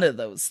pick one of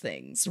those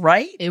things,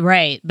 right?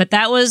 Right. But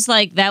that was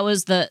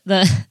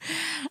the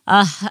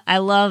I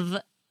love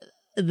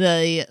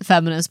the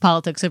feminist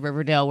politics of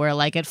Riverdale where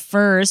at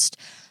first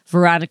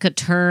Veronica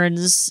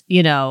turns,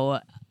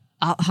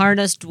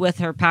 harnessed with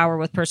her power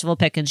with Percival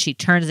Pickens, she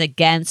turns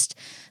against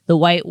the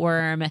White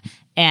Worm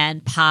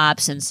and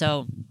Pops. And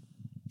so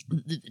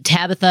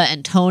Tabitha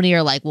and Tony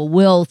are like, well,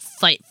 we'll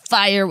fight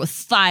fire with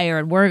fire,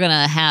 and we're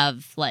gonna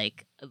have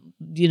like,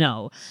 you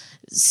know,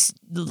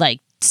 like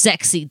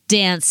sexy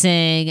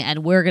dancing,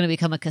 and we're gonna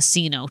become a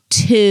casino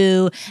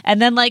too.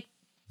 And then like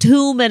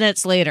 2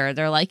 minutes later,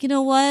 they're like, you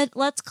know what?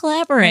 Let's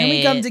collaborate. And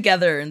we come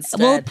together instead.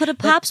 We'll put a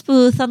Pops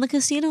booth on the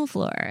casino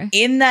floor.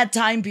 In that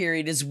time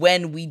period is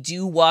when we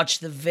do watch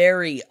the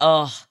very,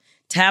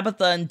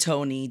 Tabitha and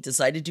Tony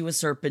decide to do a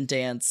serpent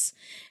dance,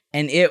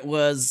 and it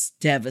was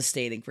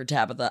devastating for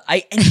Tabitha.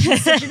 And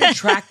she's such an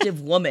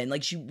attractive woman.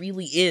 Like, she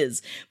really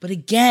is. But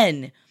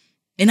again,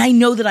 and I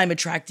know that I'm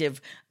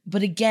attractive,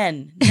 but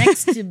again,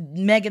 next to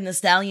Megan Thee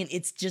Stallion,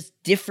 it's just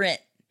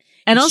different.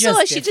 And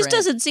also, she just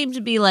doesn't seem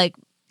to be like,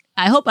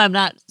 I hope I'm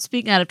not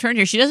speaking out of turn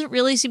here. She doesn't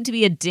really seem to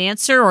be a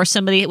dancer or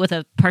somebody with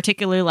a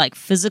particular like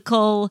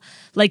physical,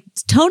 like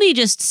Tony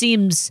just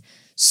seems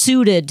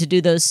suited to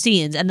do those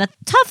scenes. And the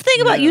tough thing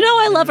about,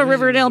 I love a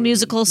Riverdale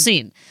musical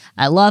scene.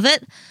 I love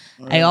it.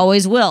 I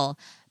always will.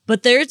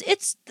 But it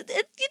takes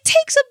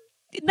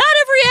not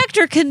every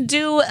actor can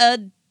do a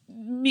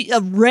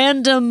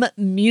random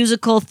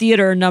musical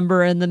theater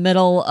number in the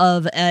middle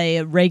of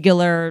a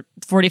regular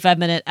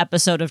 45-minute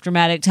episode of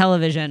dramatic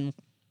television.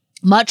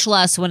 Much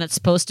less when it's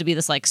supposed to be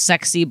this like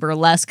sexy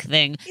burlesque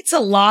thing. It's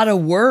a lot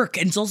of work,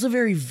 and it's also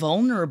very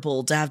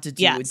vulnerable to have to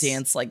do a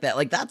dance like that.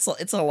 Like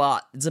it's a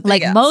lot. It's a big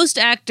like ask. Most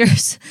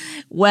actors,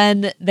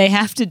 when they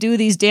have to do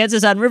these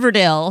dances on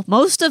Riverdale,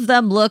 most of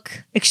them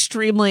look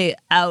extremely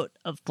out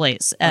of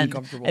place, and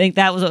I think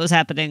that was what was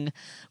happening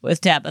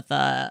with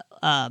Tabitha.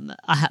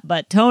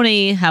 But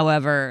Tony,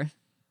 however,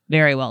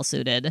 very well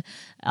suited.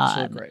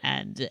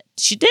 And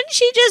she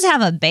just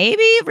have a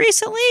baby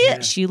recently?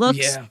 Yeah. She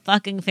looks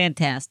fucking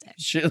fantastic.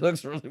 She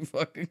looks really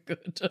fucking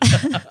good.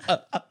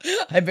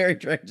 I'm very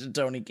attracted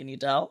to Tony, can you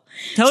tell?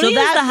 Tony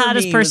is the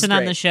hottest person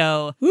on the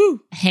show.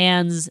 Woo.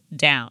 Hands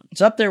down.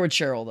 It's up there with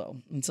Cheryl, though.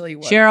 I'll tell you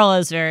what. Cheryl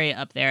is very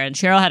up there, and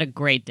Cheryl had a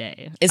great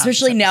day.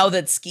 Especially now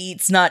that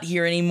Skeet's not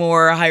here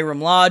anymore, Hiram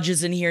Lodge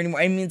isn't here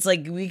anymore. I mean, it's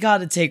like, we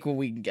gotta take what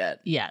we can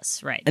get.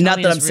 Yes, right. And not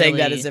that I'm saying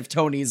that as if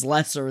Tony's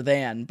lesser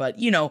than, but,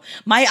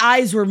 my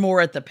eyes were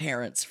more at the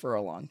parents for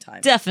a long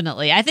time.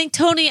 Definitely. I think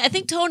Tony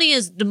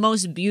is the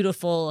most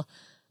beautiful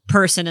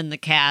person in the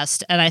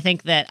cast, and I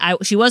think that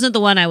she wasn't the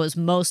one I was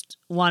most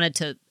wanted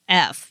to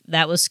F.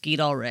 That was Skeet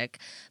Ulrich.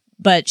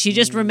 But she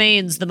just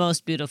remains the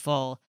most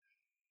beautiful.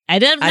 I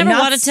never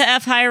wanted to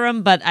F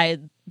Hiram, but I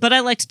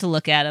liked to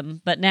look at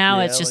him. But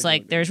now it's just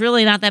like there's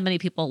really not that many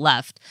people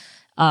left,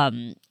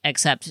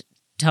 except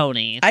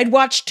Tony. I'd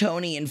watch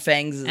Tony and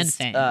Fangs'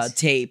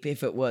 tape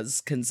if it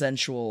was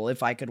consensual,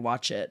 if I could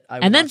watch it.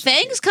 And then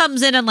Fangs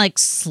comes in and like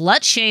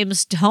slut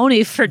shames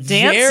Tony for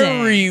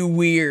dancing. Very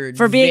weird.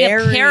 For being a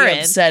parent. Very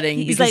upsetting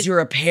because like, you're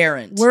a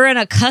parent. We're in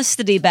a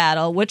custody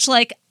battle, which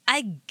like,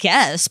 I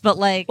guess, but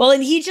like... Well,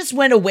 and he just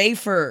went away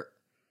for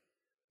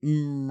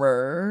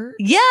murder.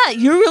 Yeah,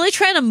 you're really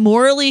trying to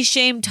morally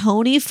shame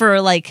Tony for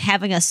like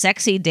having a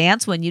sexy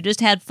dance when you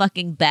just had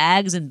fucking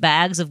bags and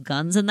bags of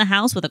guns in the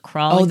house with a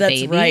crawling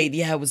baby. Oh, that's right.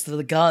 Yeah, it was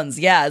the guns.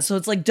 Yeah, so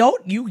it's like,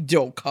 don't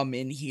come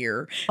in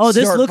here. Oh,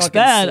 this looks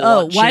bad.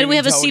 Oh, why do we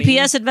have a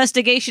CPS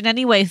investigation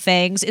anyway,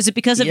 Fangs? Is it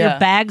because of your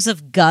bags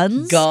of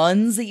guns?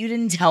 Guns that you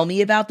didn't tell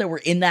me about that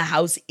were in the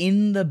house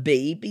in the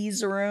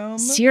baby's room?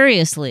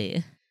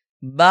 Seriously.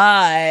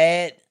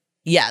 But...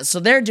 yeah, so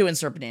they're doing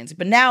serpent dancing,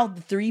 but now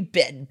the three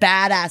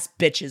badass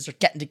bitches are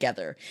getting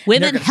together.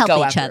 Women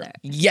help each other.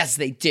 Yes,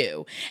 they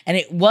do. And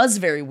it was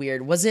very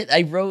weird. Was it?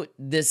 I wrote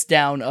this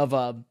down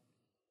of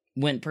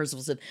when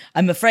Percival said,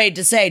 "I'm afraid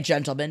to say,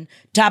 gentlemen,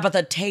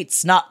 Tabitha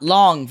Tate's not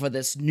long for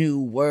this new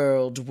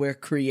world we're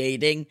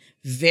creating."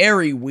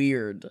 Very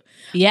weird.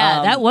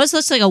 Yeah, that was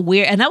just like a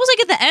weird, and that was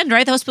like at the end,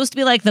 right? That was supposed to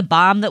be like the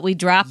bomb that we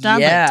dropped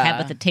on. Yeah. Like,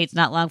 Tabitha Tate's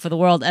not long for the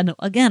world. And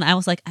again, I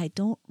was like, I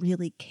don't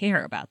really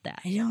care about that.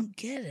 I don't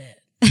get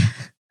it.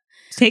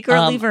 Take her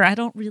or leave her. I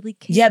don't really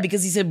care. Yeah,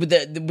 because he said with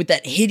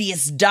that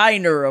hideous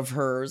diner of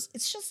hers,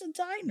 it's just a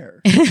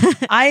diner.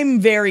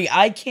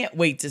 I can't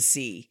wait to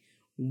see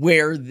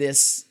where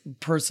this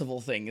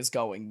Percival thing is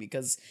going,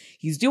 because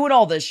he's doing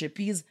all this shit.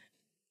 He's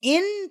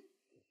in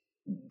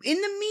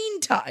the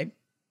meantime,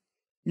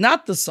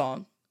 not the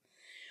song,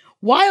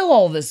 while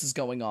all this is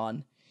going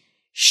on,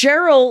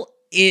 Cheryl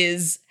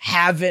is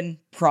having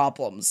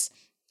problems.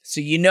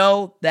 So you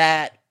know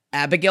that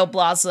Abigail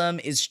Blossom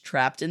is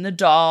trapped in the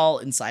doll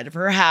inside of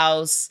her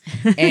house,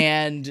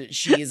 and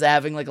she's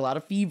having like a lot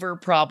of fever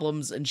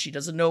problems, and she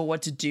doesn't know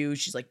what to do.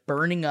 She's like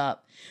burning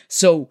up.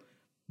 So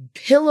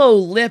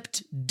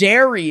pillow-lipped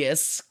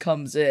Darius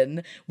comes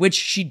in, which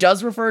she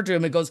does refer to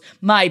him and goes,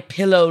 "My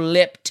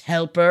pillow-lipped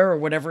helper," or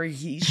whatever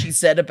she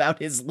said about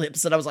his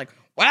lips. And I was like,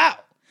 wow.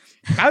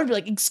 I would be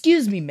like,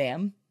 "Excuse me,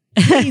 ma'am.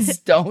 Please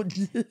don't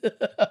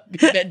be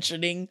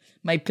mentioning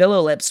my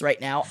pillow lips right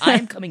now.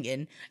 I'm coming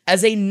in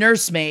as a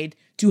nursemaid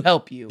to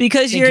help you."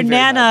 Because Thank your you very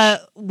Nana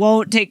much.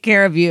 won't take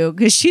care of you.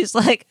 Because she's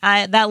like,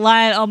 that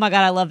line, oh my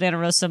God, I love Nana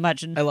Rose so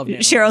much. And I love Nana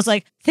Cheryl's Rose.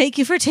 like, "Thank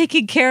you for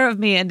taking care of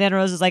me." And Nana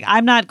Rose is like,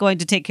 "I'm not going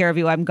to take care of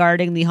you. I'm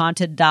guarding the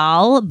haunted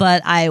doll,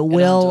 but I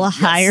will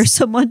hire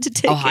someone to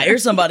take I'll care hire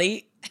of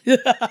somebody.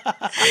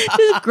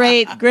 Just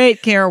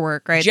great care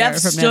work right Jeff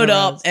there. Jeff stood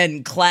up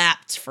and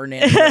clapped for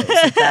Nana Rose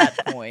at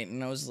that point,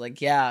 and I was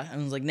like, yeah. I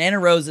was like, Nana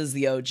Rose is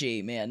the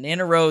OG, man.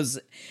 Nana Rose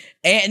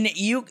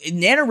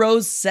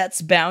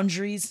sets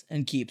boundaries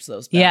and keeps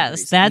those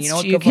boundaries.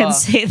 Yes, you can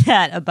say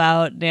that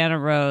about Nana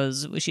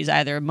Rose. She's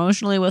either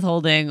emotionally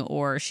withholding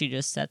or she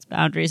just sets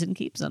boundaries and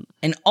keeps them.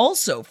 And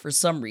also, for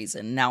some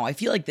reason, now I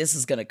feel like this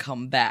is going to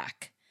come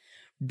back.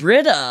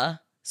 Britta.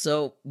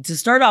 So to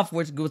start off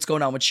with what's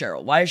going on with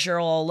Cheryl, why is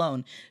Cheryl all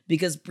alone?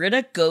 Because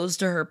Britta goes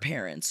to her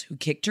parents who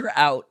kicked her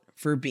out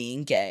for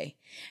being gay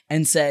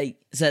and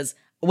says,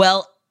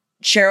 well,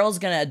 Cheryl's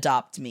going to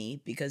adopt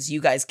me because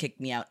you guys kicked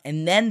me out.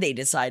 And then they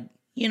decide,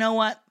 you know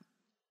what?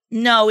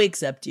 No, we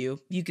accept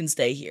you. You can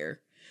stay here.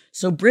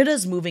 So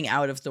Britta's moving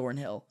out of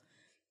Thornhill.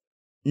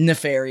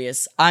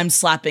 Nefarious. I'm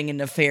slapping a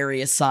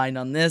nefarious sign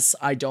on this.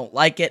 I don't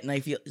like it. And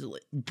I feel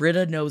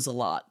Britta knows a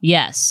lot.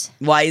 Yes.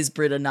 Why is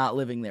Britta not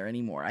living there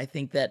anymore? I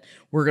think that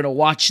we're going to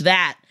watch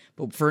that.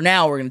 But for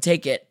now, we're going to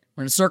take it.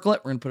 We're going to circle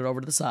it. We're going to put it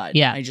over to the side.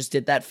 Yeah. I just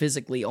did that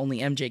physically. Only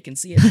MJ can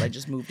see it. So I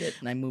just moved it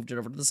and I moved it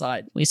over to the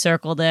side. We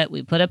circled it.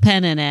 We put a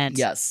pen in it.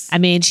 Yes. I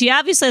mean, she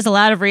obviously has a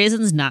lot of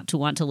reasons not to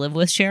want to live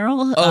with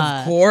Cheryl.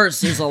 Of course,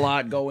 there's a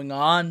lot going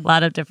on. A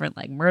lot of different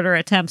murder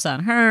attempts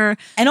on her.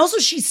 And also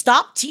she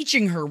stopped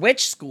teaching her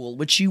witch school,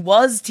 which she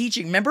was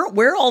teaching. Remember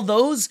where all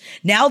those,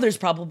 now there's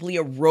probably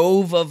a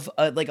rove of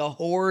a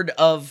horde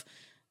of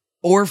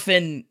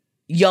orphan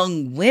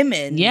young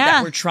women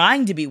that were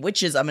trying to be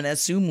witches. I'm going to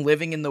assume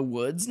living in the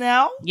woods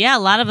now. Yeah, a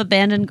lot of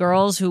abandoned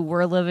girls who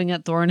were living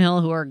at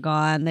Thornhill who are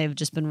gone. They've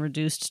just been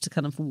reduced to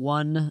kind of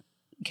one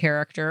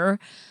character,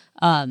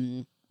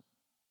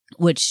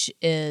 which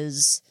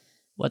is,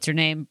 what's her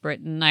name?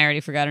 Britton. I already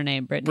forgot her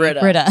name.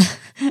 Britta.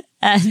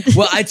 And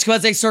well, it's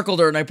because I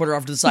circled her and I put her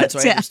off to the side, so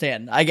I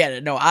understand. I get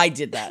it. No, I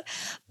did that.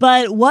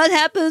 But what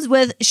happens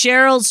with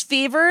Cheryl's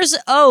fevers?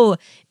 Oh,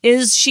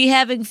 is she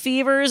having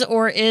fevers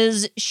or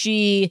is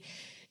she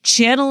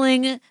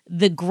channeling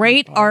the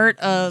great art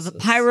of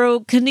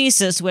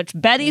pyrokinesis, which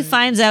Betty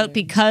finds out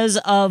because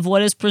of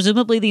what is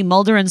presumably the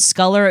Mulder and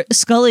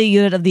Scully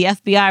unit of the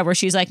FBI, where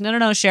she's like, no,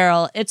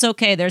 Cheryl, it's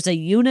okay. There's a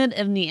unit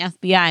in the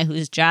FBI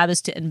whose job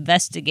is to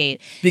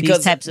investigate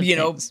these types of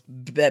things.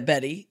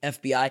 Betty,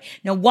 FBI.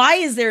 Now, why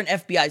is there an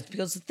FBI?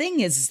 Because the thing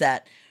is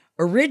that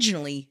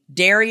originally,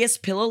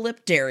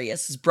 Pillow-Lip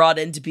Darius is brought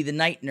in to be the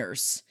night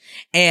nurse.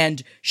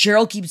 And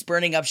Cheryl keeps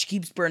burning up. She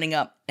keeps burning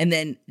up. And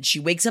then she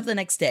wakes up the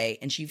next day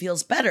and she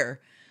feels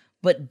better.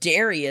 But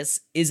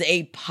Darius is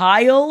a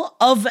pile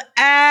of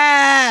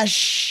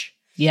ash.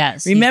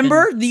 Yes.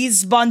 Remember these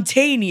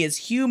spontaneous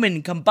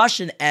human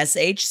combustion,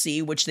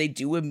 SHC, which they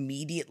do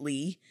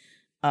immediately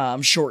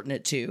shorten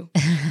it to.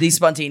 The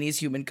spontaneous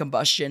human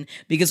combustion.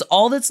 Because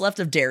all that's left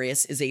of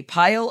Darius is a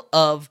pile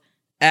of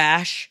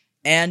ash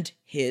and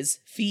his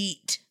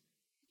feet.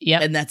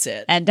 Yep. And that's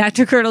it. And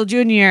Dr. Curdle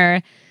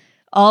Jr.,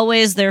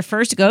 always their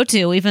first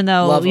go-to, even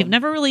though we've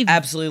never really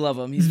absolutely love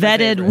him. He's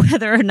vetted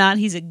whether or not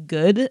he's a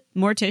good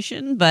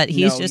mortician, but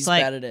he's just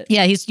bad at it.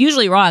 Yeah, he's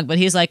usually wrong, but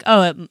he's like,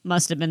 oh, it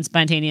must have been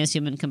spontaneous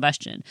human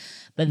combustion.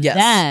 But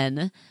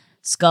then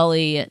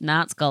Scully,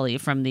 not Scully,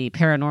 from the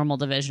paranormal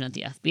division at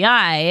the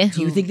FBI.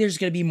 Do you think there's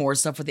going to be more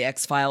stuff with the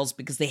X-Files?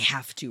 Because they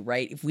have to,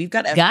 right? If we've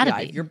got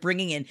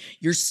FBI,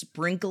 you're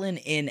sprinkling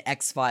in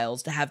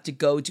X-Files to have to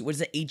go to, what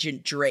is it,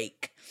 Agent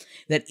Drake?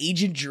 That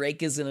Agent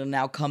Drake is going to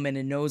now come in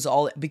and knows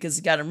all, because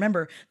you got to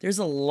remember, there's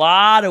a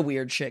lot of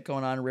weird shit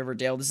going on in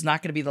Riverdale. This is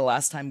not going to be the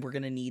last time we're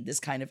going to need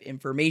this kind of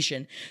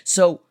information.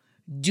 So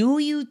do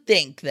you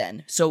think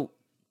then, so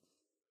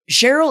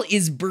Cheryl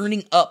is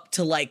burning up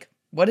to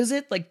what is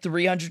it?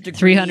 300 degrees?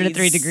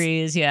 303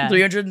 degrees, yeah.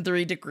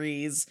 303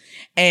 degrees.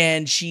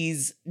 And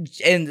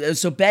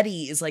so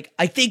Betty is like,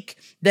 I think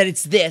that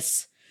it's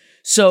this.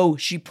 So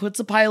she puts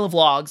a pile of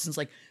logs and is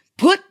like,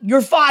 put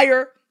your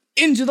fire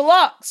into the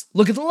logs.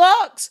 Look at the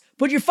logs.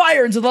 Put your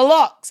fire into the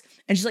logs.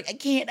 And she's like,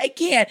 I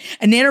can't.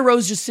 And Nana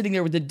Rose just sitting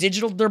there with the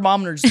digital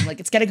thermometer, just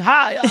it's getting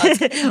high. It's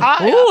getting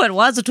high. Oh, it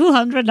was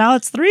 200. Now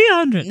it's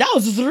 300. Now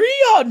it's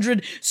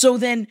 300. So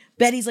then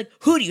Betty's like,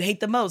 who do you hate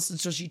the most? And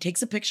so she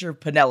takes a picture of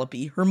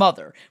Penelope, her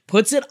mother,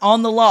 puts it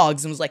on the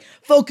logs and was like,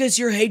 focus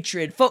your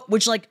hatred.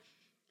 Which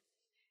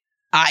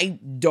I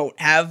don't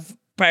have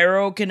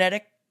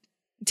pyrokinetic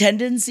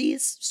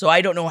tendencies, so I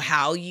don't know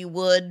how you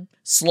would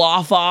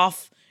slough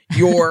off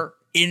your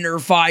inner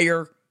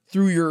fire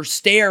through your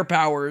stare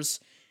powers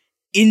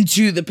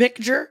into the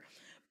picture,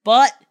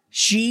 but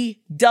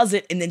she does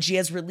it, and then she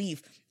has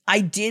relief. I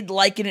did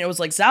like it, and it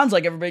was sounds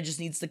like everybody just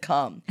needs to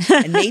come.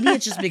 And maybe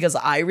it's just because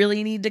I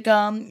really need to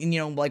come,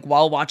 and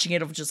while watching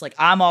it, it was just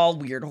I'm all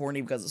weird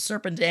horny because of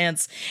Serpent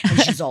Dance, and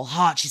she's all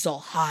hot,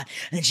 and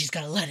then she's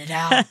gotta let it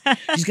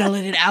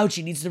out.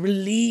 She needs to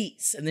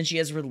release, and then she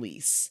has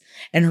release.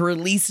 And her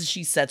release is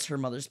she sets her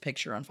mother's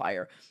picture on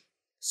fire.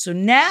 So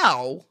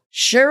now,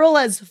 Cheryl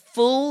has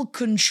full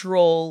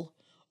control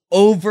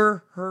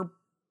over her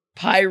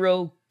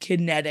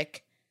pyrokinetic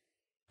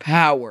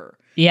power.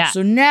 Yeah.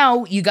 So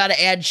now you got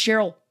to add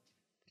Cheryl.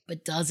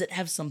 But does it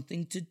have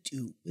something to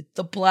do with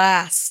the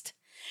blast?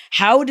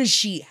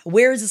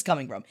 where is this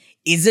coming from?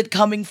 Is it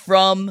coming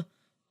from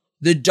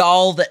the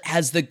doll that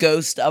has the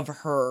ghost of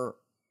her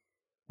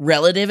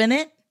relative in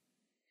it?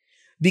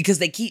 Because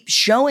they keep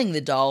showing the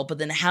doll, but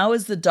then how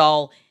is the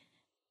doll,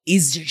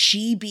 is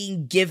she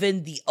being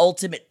given the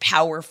ultimate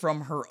power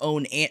from her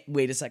own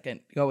wait a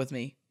second, go with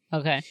me.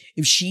 Okay.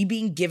 If she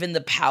being given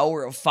the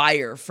power of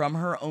fire from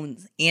her own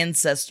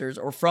ancestors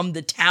or from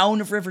the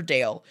town of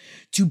Riverdale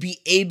to be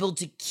able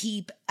to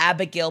keep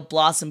Abigail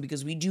Blossom,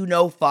 because we do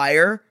know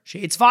fire,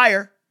 shades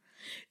fire,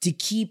 to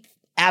keep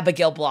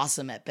Abigail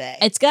Blossom at bay.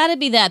 It's got to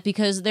be that,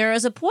 because there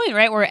is a point,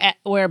 right,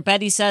 where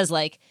Betty says,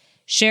 like,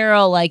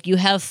 Cheryl, like, you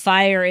have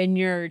fire in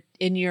your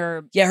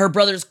Yeah, her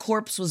brother's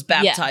corpse was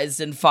baptized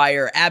in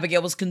fire.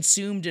 Abigail was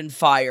consumed in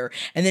fire.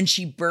 And then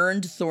she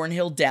burned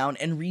Thornhill down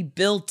and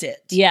rebuilt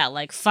it. Yeah,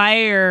 like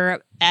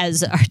fire,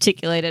 as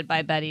articulated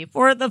by Betty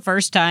for the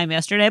first time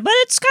yesterday, but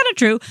it's kind of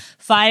true.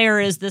 Fire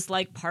is this,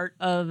 like, part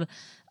of... Which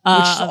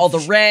is all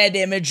the red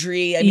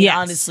imagery. I mean, yes.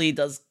 Honestly, it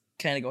does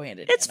kind of go hand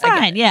in hand. It's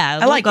fine, yeah.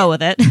 I like go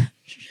with it.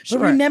 But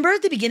remember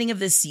at the beginning of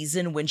this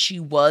season when she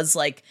was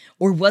like,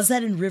 or was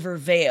that in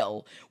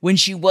Rivervale, when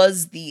she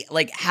was the,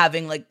 like,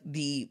 having, like,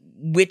 the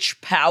witch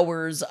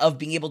powers of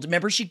being able to,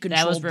 remember she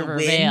controlled the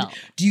wind?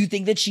 Do you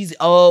think that she's,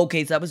 so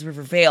that was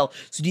Rivervale.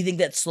 So do you think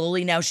that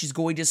slowly now she's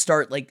going to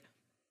start, like,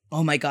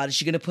 oh my God, is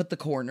she going to put the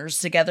corners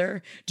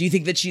together? Do you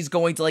think that she's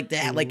going to, like,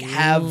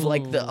 have,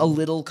 like, a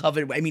little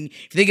coven? I mean,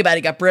 if you think about it,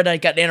 you got Britta, you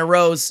got Nana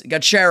Rose, you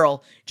got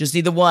Cheryl, just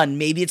need the one.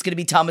 Maybe it's going to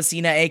be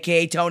Thomasina,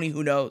 aka Tony,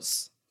 who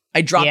knows?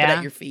 I drop it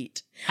at your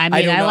feet. I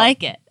mean, I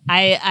like it.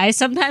 I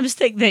sometimes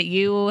think that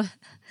you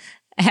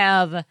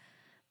have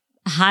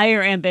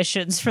higher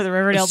ambitions for the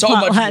Riverdale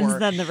plotlines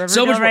than the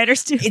Riverdale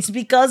writers do. It's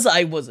because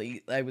I was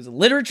a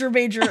literature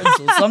major, and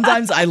so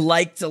sometimes I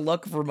like to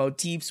look for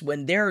motifs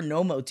when there are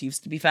no motifs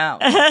to be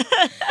found.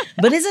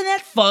 But isn't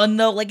that fun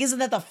though? Like, isn't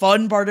that the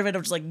fun part of it?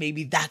 Of just like,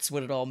 maybe that's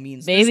what it all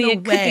means. Maybe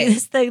it could be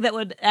this thing that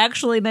would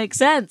actually make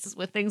sense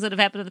with things that have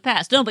happened in the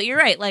past. No, but you're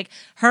right. Like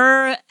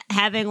her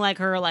having like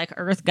her like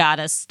Earth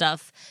Goddess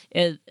stuff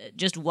is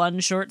just one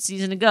short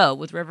season ago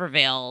with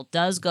Rivervale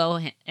does go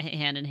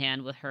hand in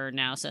hand with her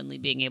now suddenly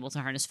being able to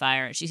harness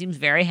fire. She seems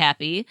very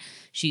happy.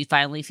 She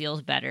finally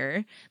feels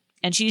better.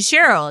 And she's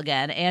Cheryl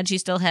again, and she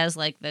still has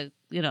like the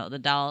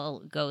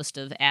doll ghost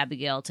of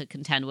Abigail to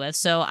contend with.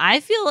 So I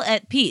feel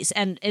at peace,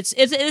 and it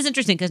is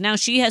interesting because now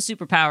she has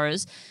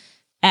superpowers,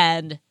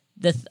 and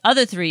the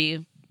other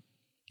three,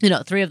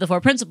 three of the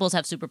four principals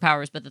have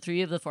superpowers, but the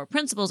three of the four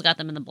principals got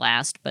them in the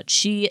blast. But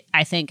she,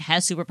 I think,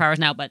 has superpowers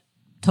now, but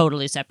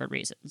totally separate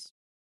reasons.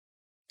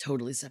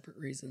 Totally separate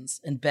reasons.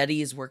 And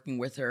Betty is working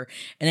with her,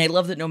 and I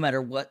love that no matter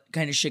what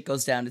kind of shit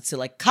goes down, it's still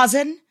like,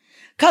 cousin,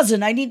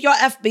 I need your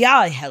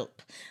FBI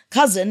help.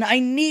 Cousin, I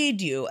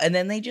need you. And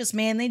then they just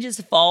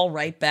fall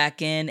right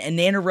back in. And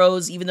Nana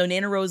Rose, even though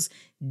Nana Rose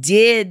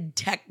did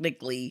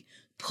technically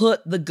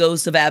put the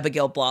ghost of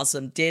Abigail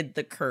Blossom, did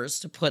the curse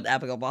to put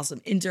Abigail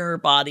Blossom into her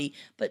body,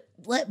 but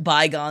let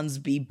bygones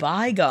be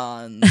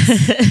bygones.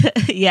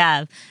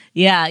 Yeah.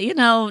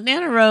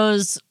 Nana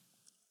Rose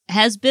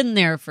has been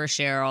there for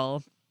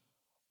Cheryl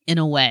in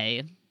a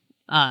way.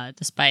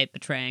 Despite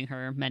betraying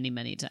her many,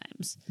 many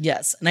times.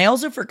 Yes. And I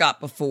also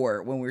forgot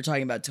before when we were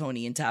talking about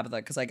Tony and Tabitha,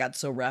 because I got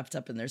so wrapped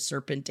up in their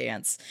serpent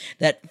dance,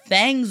 that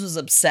Fangs was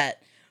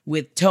upset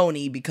with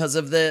Tony because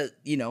of the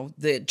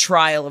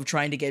trial of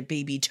trying to get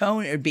baby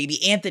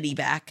Anthony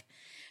back.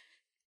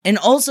 And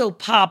also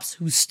Pops,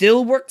 who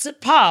still works at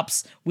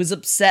Pops, was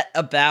upset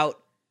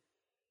about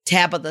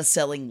Tabitha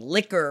selling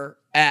liquor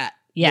at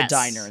the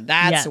diner.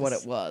 That's what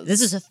it was.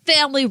 This is a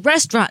family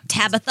restaurant,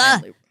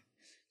 Tabitha.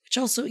 Which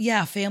also,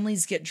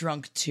 families get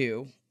drunk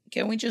too.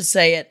 Can we just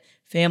say it?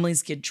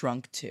 Families get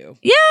drunk too.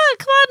 Yeah,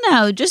 come on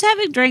now. Just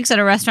having drinks at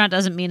a restaurant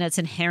doesn't mean it's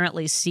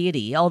inherently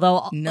seedy.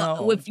 Although,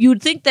 if you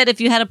would think that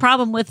if you had a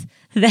problem with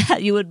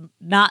that, you would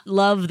not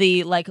love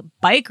the like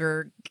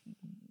biker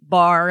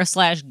bar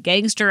 /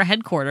 gangster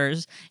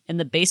headquarters in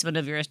the basement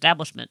of your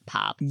establishment,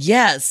 Pop.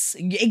 Yes,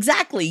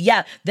 exactly.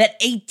 Yeah, that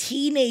a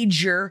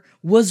teenager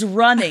was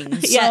running.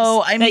 Yes,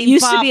 so I mean, that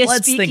used Pop, to be a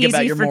let's think speakeasy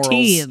about your for morals.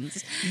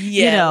 teens.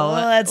 Yeah,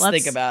 let's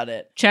think about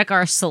it. Check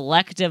our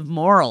selective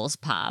morals,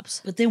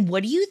 Pops. But then,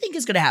 what do you think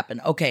is going to happen?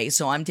 Okay,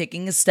 so I'm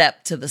taking a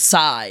step to the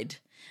side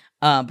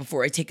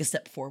before I take a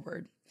step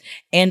forward,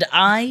 and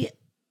I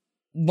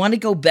want to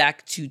go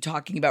back to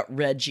talking about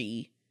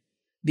Reggie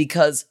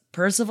because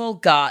Percival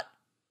got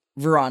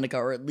Veronica,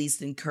 or at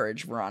least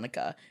encourage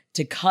Veronica,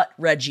 to cut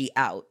Reggie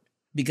out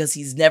because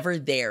he's never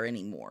there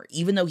anymore,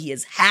 even though he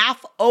is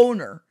half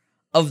owner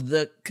of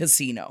the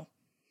casino,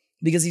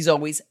 because he's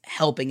always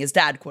helping his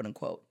dad, quote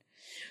unquote.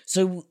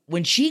 So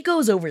when she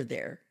goes over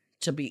there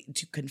to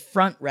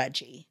confront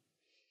Reggie,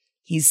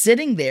 he's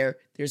sitting there.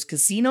 There's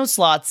casino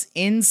slots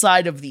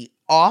inside of the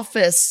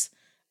office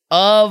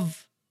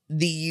of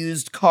the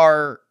used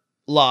car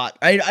lot.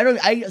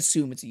 I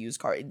assume it's a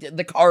used car,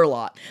 the car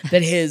lot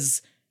that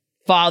his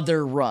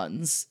father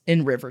runs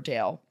in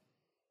Riverdale.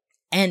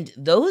 And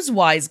those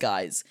wise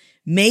guys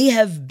may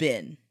have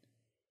been,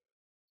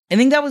 I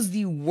think that was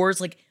the worst.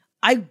 Like,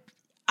 I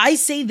I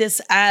say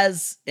this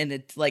as, and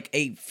it's like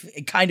a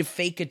kind of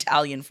fake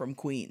Italian from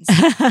Queens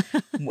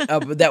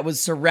that was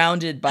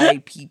surrounded by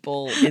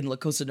people in La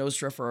Cosa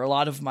Nostra for a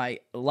lot of my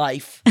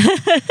life.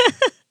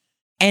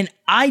 And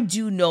I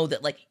do know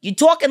that, like, you're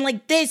talking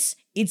like this,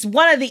 it's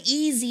one of the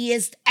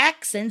easiest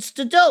accents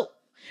to do.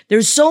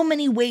 There's so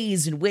many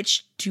ways in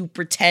which to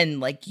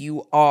pretend like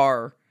you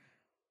are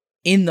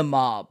in the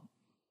mob.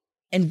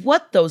 And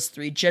what those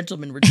three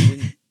gentlemen were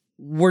doing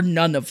were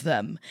none of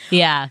them.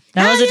 Yeah,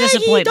 that was a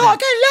disappointment.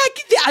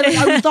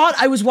 I thought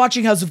I was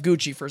watching House of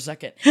Gucci for a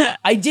second.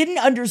 I didn't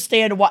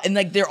understand why. And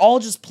like, they're all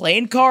just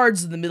playing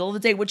cards in the middle of the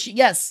day, which,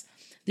 yes,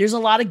 there's a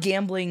lot of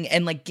gambling.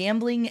 And like,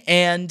 gambling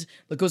and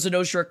La Cosa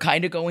Nostra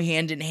kind of go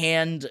hand in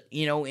hand,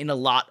 you know, in a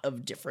lot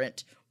of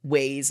different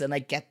ways. And I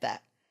get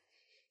that.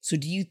 So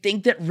do you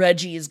think that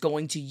Reggie is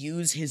going to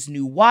use his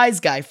new wise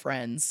guy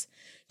friends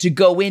to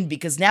go in?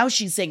 Because now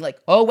she's saying like,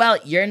 oh, well,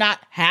 you're not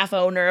half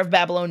owner of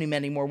Babylonium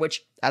anymore,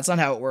 which that's not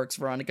how it works,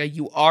 Veronica.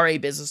 You are a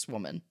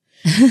businesswoman.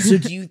 So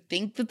do you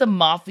think that the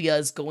mafia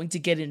is going to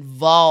get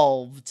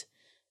involved?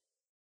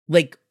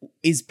 Like,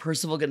 is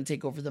Percival going to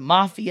take over the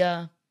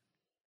mafia?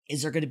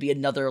 Is there going to be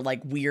another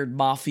like weird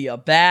mafia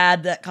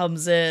bad that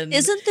comes in?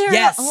 Isn't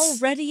there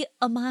already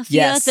a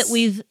mafia that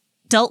we've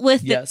dealt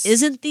with that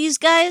isn't these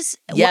guys?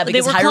 Yeah,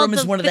 because Hiram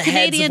is one of the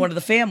heads of one of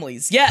the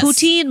families. Yes.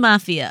 Poutine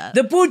Mafia.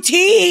 The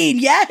Poutine,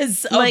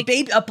 yes. Like,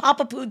 a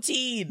Papa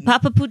Poutine.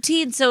 Papa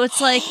Poutine. So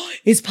it's like...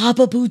 Is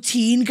Papa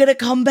Poutine gonna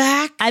come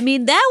back? I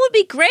mean, that would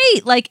be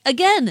great. Like,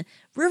 again,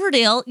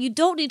 Riverdale, you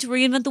don't need to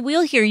reinvent the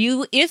wheel here.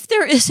 If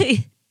there is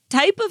a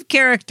type of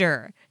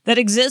character that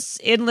exists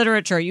in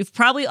literature, you've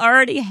probably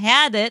already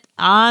had it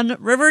on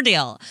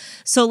Riverdale.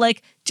 So,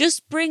 like,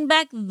 just bring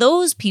back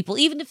those people.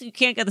 Even if you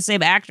can't get the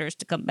same actors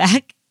to come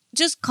back,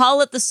 just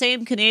call it the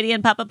same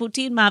Canadian Papa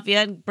Poutine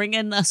Mafia and bring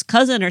in a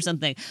cousin or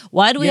something.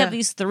 Why do we have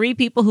these three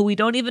people who we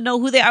don't even know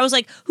who they are? I was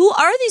like, who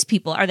are these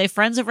people? Are they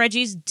friends of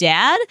Reggie's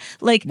dad?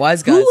 Like,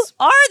 wise guys. Who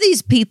are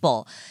these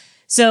people?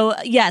 So,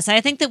 yes, I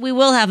think that we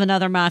will have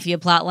another mafia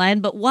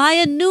plotline, but why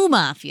a new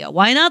mafia?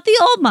 Why not the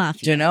old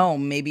mafia? Don't know.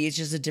 Maybe it's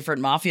just a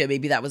different mafia.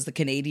 Maybe that was the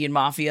Canadian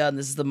mafia and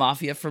this is the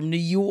mafia from New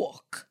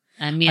York.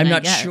 I mean, I'm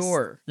not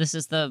sure. This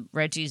is the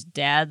Reggie's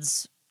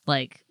dad's,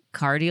 like,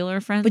 car dealer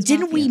friends. But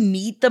didn't we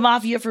meet the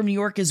mafia from New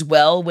York as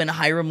well when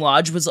Hiram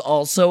Lodge was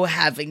also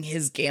having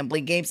his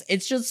gambling games?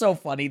 It's just so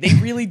funny. They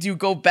really do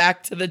go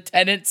back to the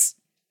tenets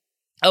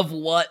of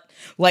what,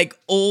 like,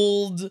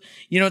 old,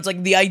 you know, it's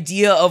like the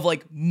idea of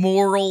like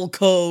moral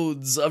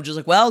codes of just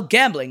like, well,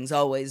 gambling's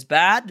always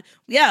bad.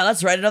 Yeah,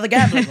 let's write another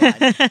gambling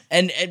line.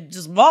 and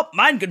just, well,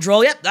 mind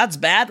control. Yep, that's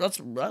bad.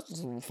 Let's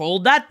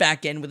fold that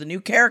back in with a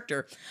new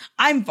character.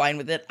 I'm fine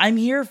with it. I'm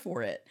here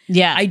for it.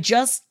 Yeah. I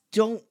just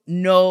don't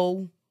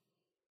know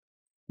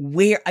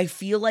where. I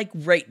feel like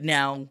right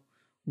now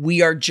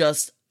we are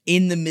just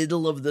in the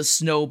middle of the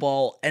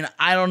snowball and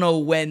I don't know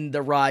when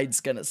the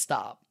ride's gonna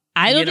stop.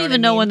 I don't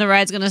even know when the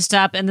ride's going to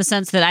stop, in the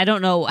sense that I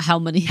don't know how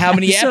many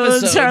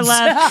episodes are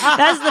left.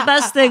 That's the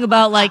best thing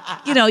about, like,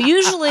 you know,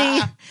 usually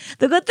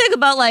the good thing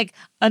about, like,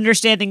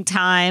 understanding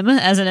time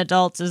as an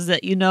adult is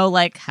that, you know,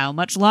 like, how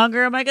much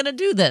longer am I going to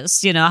do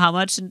this? You know, how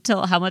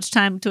much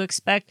time to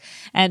expect.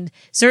 And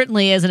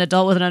certainly as an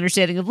adult with an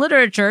understanding of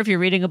literature, if you're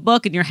reading a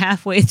book and you're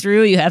halfway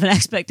through, you have an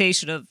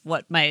expectation of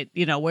what might,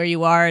 you know, where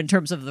you are in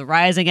terms of the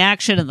rising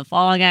action and the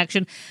falling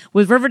action.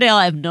 With Riverdale,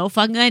 I have no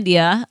fucking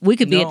idea. We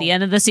could be at the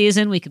end of the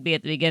season. We could be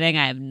at the beginning.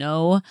 I have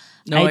no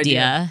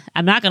idea.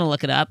 I'm not going to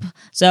look it up.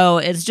 So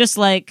it's just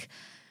like,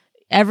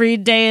 every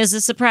day is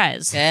a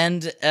surprise.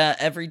 And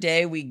every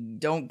day we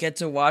don't get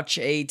to watch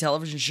a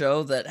television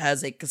show that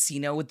has a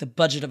casino with the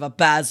budget of a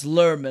Baz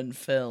Luhrmann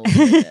film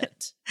in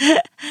it.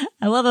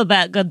 I love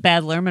a good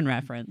Baz Luhrmann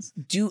reference.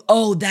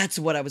 That's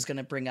what I was going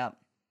to bring up.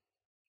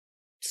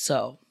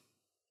 So,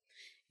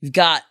 we've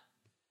got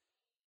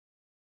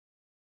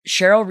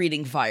Cheryl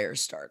reading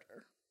Firestarter,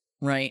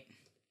 right?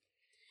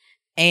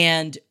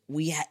 And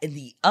we in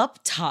the up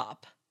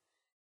top,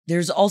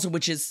 there's also,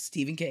 which is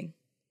Stephen King.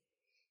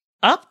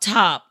 Up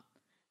top,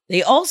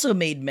 they also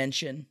made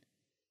mention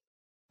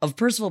of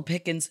Percival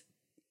Pickens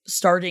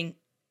starting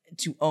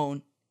to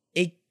own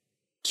a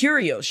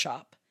curio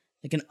shop,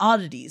 like an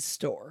oddities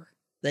store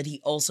that he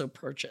also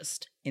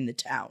purchased in the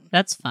town.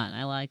 That's fun.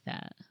 I like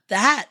that.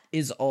 That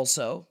is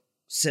also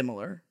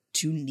similar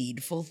to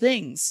Needful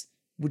Things,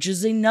 which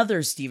is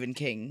another Stephen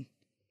King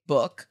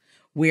book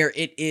where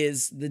it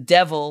is the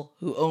devil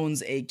who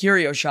owns a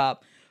curio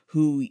shop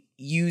who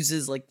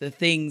uses like the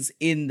things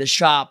in the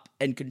shop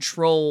and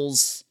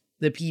controls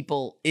the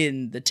people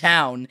in the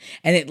town.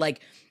 And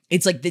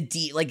it's like they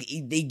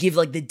give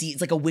like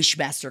it's like a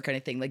wishmaster kind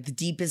of thing, like the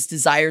deepest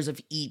desires of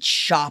each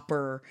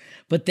shopper,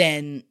 but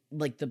then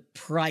like the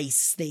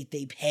price they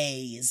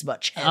pay is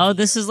much heavier. Oh,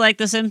 this is like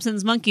the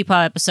Simpsons Monkey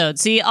Paw episode.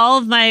 See, all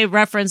of my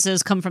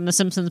references come from the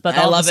Simpsons, but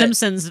all the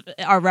Simpsons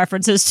are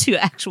references to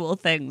actual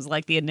things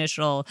like the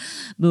initial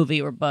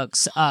movie or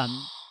books.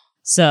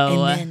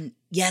 So and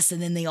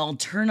then they all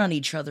turn on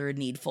each other in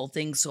Needful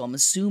Things. So I'm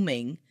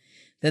assuming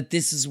that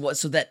this is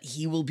so that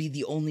he will be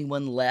the only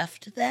one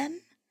left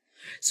then?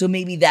 So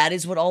maybe that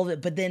is what all of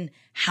it, but then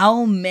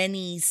how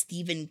many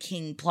Stephen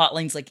King plot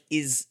lines, like,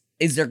 is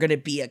there going to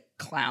be a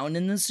clown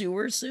in the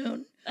sewer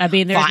soon? I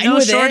mean, there's no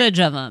shortage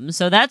of them,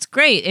 so that's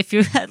great. If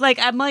you're like,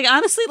 I'm like,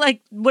 honestly,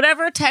 like,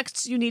 whatever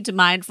texts you need to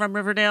mine from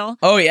Riverdale.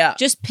 Oh, yeah.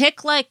 Just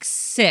pick like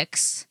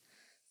 6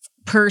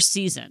 per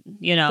season,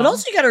 you know? But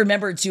also you got to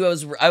remember, too,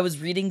 I was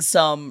reading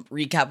some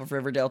recap of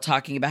Riverdale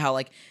talking about how,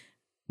 like,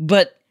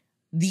 but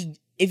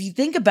if you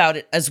think about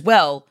it as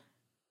well,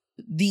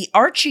 the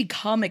Archie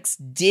comics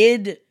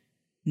did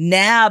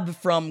nab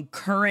from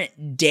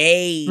current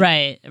day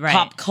right.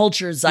 pop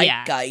culture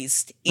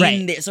zeitgeist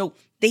in there. So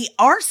they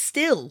are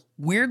still,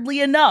 weirdly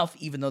enough,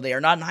 even though they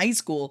are not in high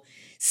school,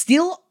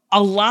 still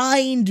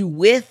aligned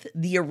with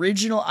the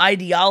original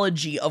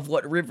ideology of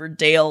what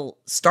Riverdale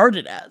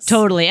started as.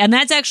 Totally. And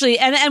that's actually,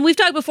 and we've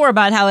talked before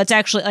about how it's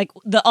actually like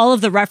all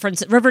of the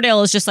references.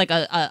 Riverdale is just like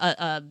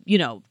a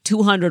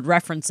 200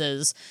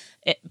 references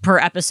per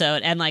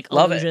episode and like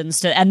allusions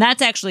to, and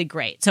that's actually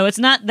great. So it's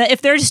not that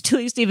if they're just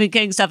doing Stephen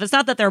King stuff, it's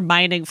not that they're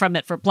mining from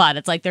it for plot.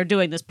 It's like they're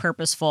doing this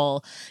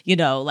purposeful,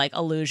 like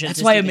allusion. That's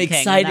to why Stephen I'm King,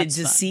 excited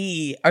to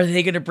see. Are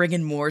they going to bring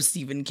in more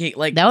Stephen King?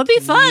 Like, that would be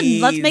fun.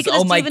 Let's make it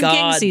a my Stephen God.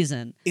 King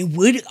season. It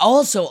would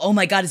also. Oh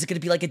my God, is it going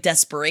to be like a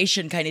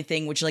desperation kind of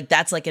thing? Which, like,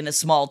 that's like in a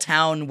small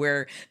town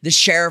where the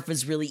sheriff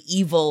is really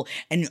evil.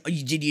 And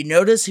did you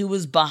notice who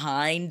was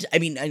behind? I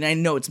mean, and I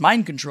know it's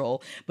mind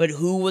control, but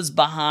who was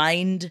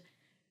behind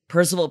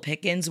Percival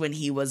Pickens when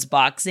he was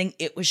boxing?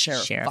 It was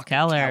Sheriff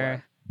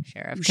Keller.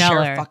 Sheriff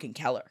fucking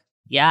Keller.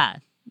 Yeah.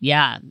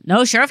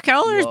 No, Sheriff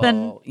Keller's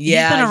been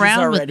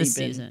around with this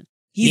season.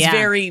 He's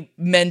very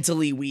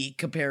mentally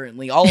weak,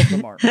 apparently. All of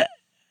them are.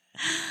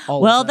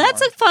 Well,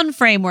 that's a fun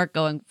framework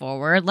going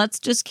forward. Let's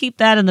just keep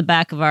that in the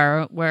back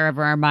of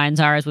wherever our minds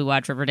are as we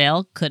watch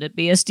Riverdale. Could it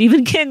be a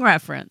Stephen King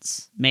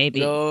reference?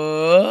 Maybe.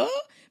 No,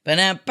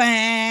 it's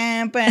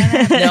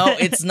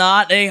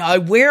not.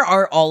 Where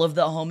are all of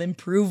the Home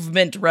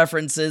Improvement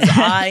references?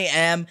 I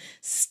am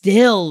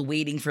still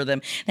waiting for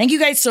them. Thank you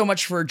guys so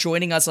much for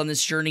joining us on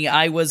this journey.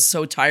 I was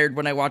so tired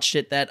when I watched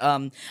it that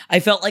I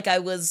felt like I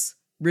was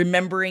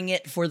remembering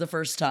it for the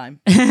first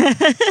time.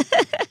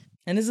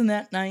 And isn't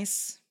that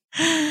nice?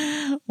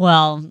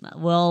 Well,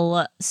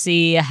 we'll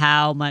see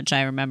how much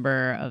I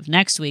remember of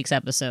next week's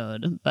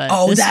episode.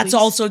 But that's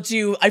also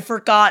too. I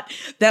forgot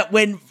that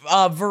when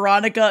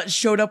Veronica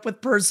showed up with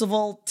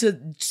Percival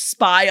to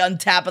spy on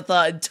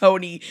Tabitha and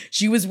Tony,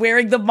 she was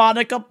wearing the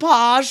Monica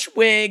Posh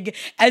wig,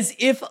 as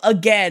if,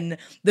 again,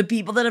 the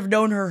people that have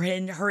known her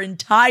in her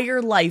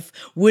entire life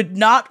would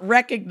not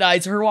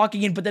recognize her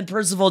walking in. But then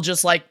Percival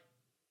just like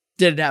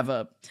didn't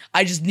have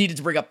I just needed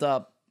to bring up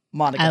the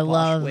Monica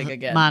Posh wig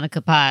again.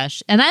 Monica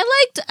Posh. And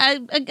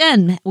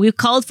again, we've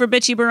called for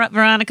bitchy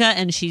Veronica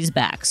and she's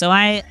back. So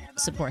I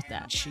support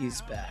that. She's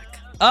back.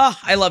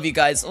 I love you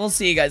guys. We'll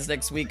see you guys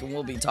next week and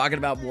we'll be talking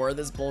about more of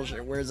this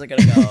bullshit. Where's it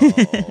gonna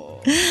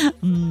go?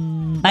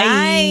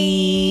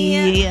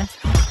 Bye.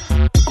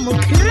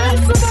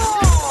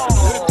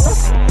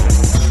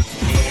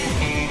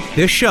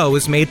 This show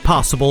is made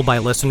possible by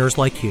listeners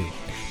like you.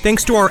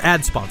 Thanks to our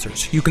ad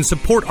sponsors, you can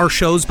support our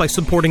shows by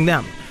supporting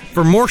them.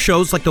 For more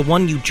shows like the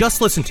one you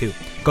just listened to,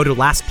 go to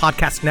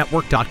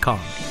lastpodcastnetwork.com.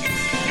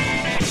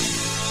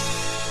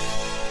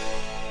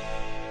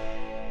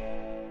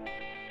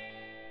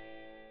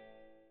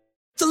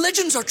 The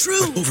legends are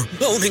true.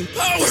 Overwhelming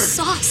power! The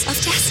sauce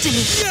of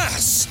destiny.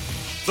 Yes!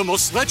 The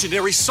most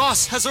legendary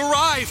sauce has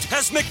arrived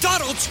as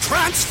McDonald's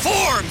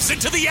transforms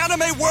into the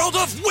anime world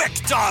of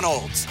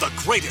WickDonald's. The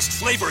greatest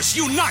flavors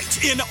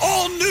unite in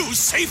all new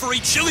savory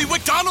chili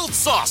McDonald's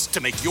sauce to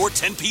make your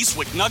 10-piece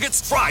Wick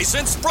Nuggets, fries,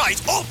 and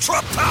Sprite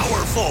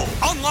ultra-powerful.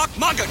 Unlock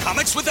manga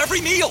comics with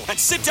every meal and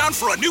sit down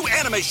for a new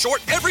anime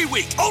short every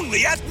week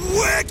only at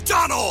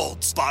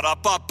WickDonald's.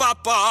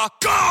 Ba-da-ba-ba-ba,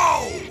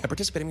 go! At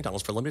participating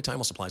McDonald's for a limited time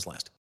while supplies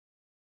last.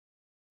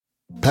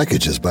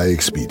 Packages by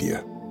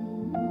Expedia.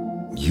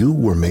 You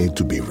were made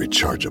to be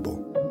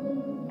rechargeable.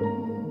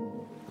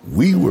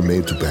 We were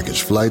made to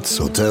package flights,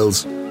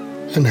 hotels,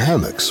 and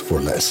hammocks for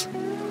less.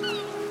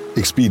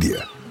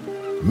 Expedia,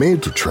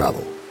 made to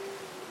travel.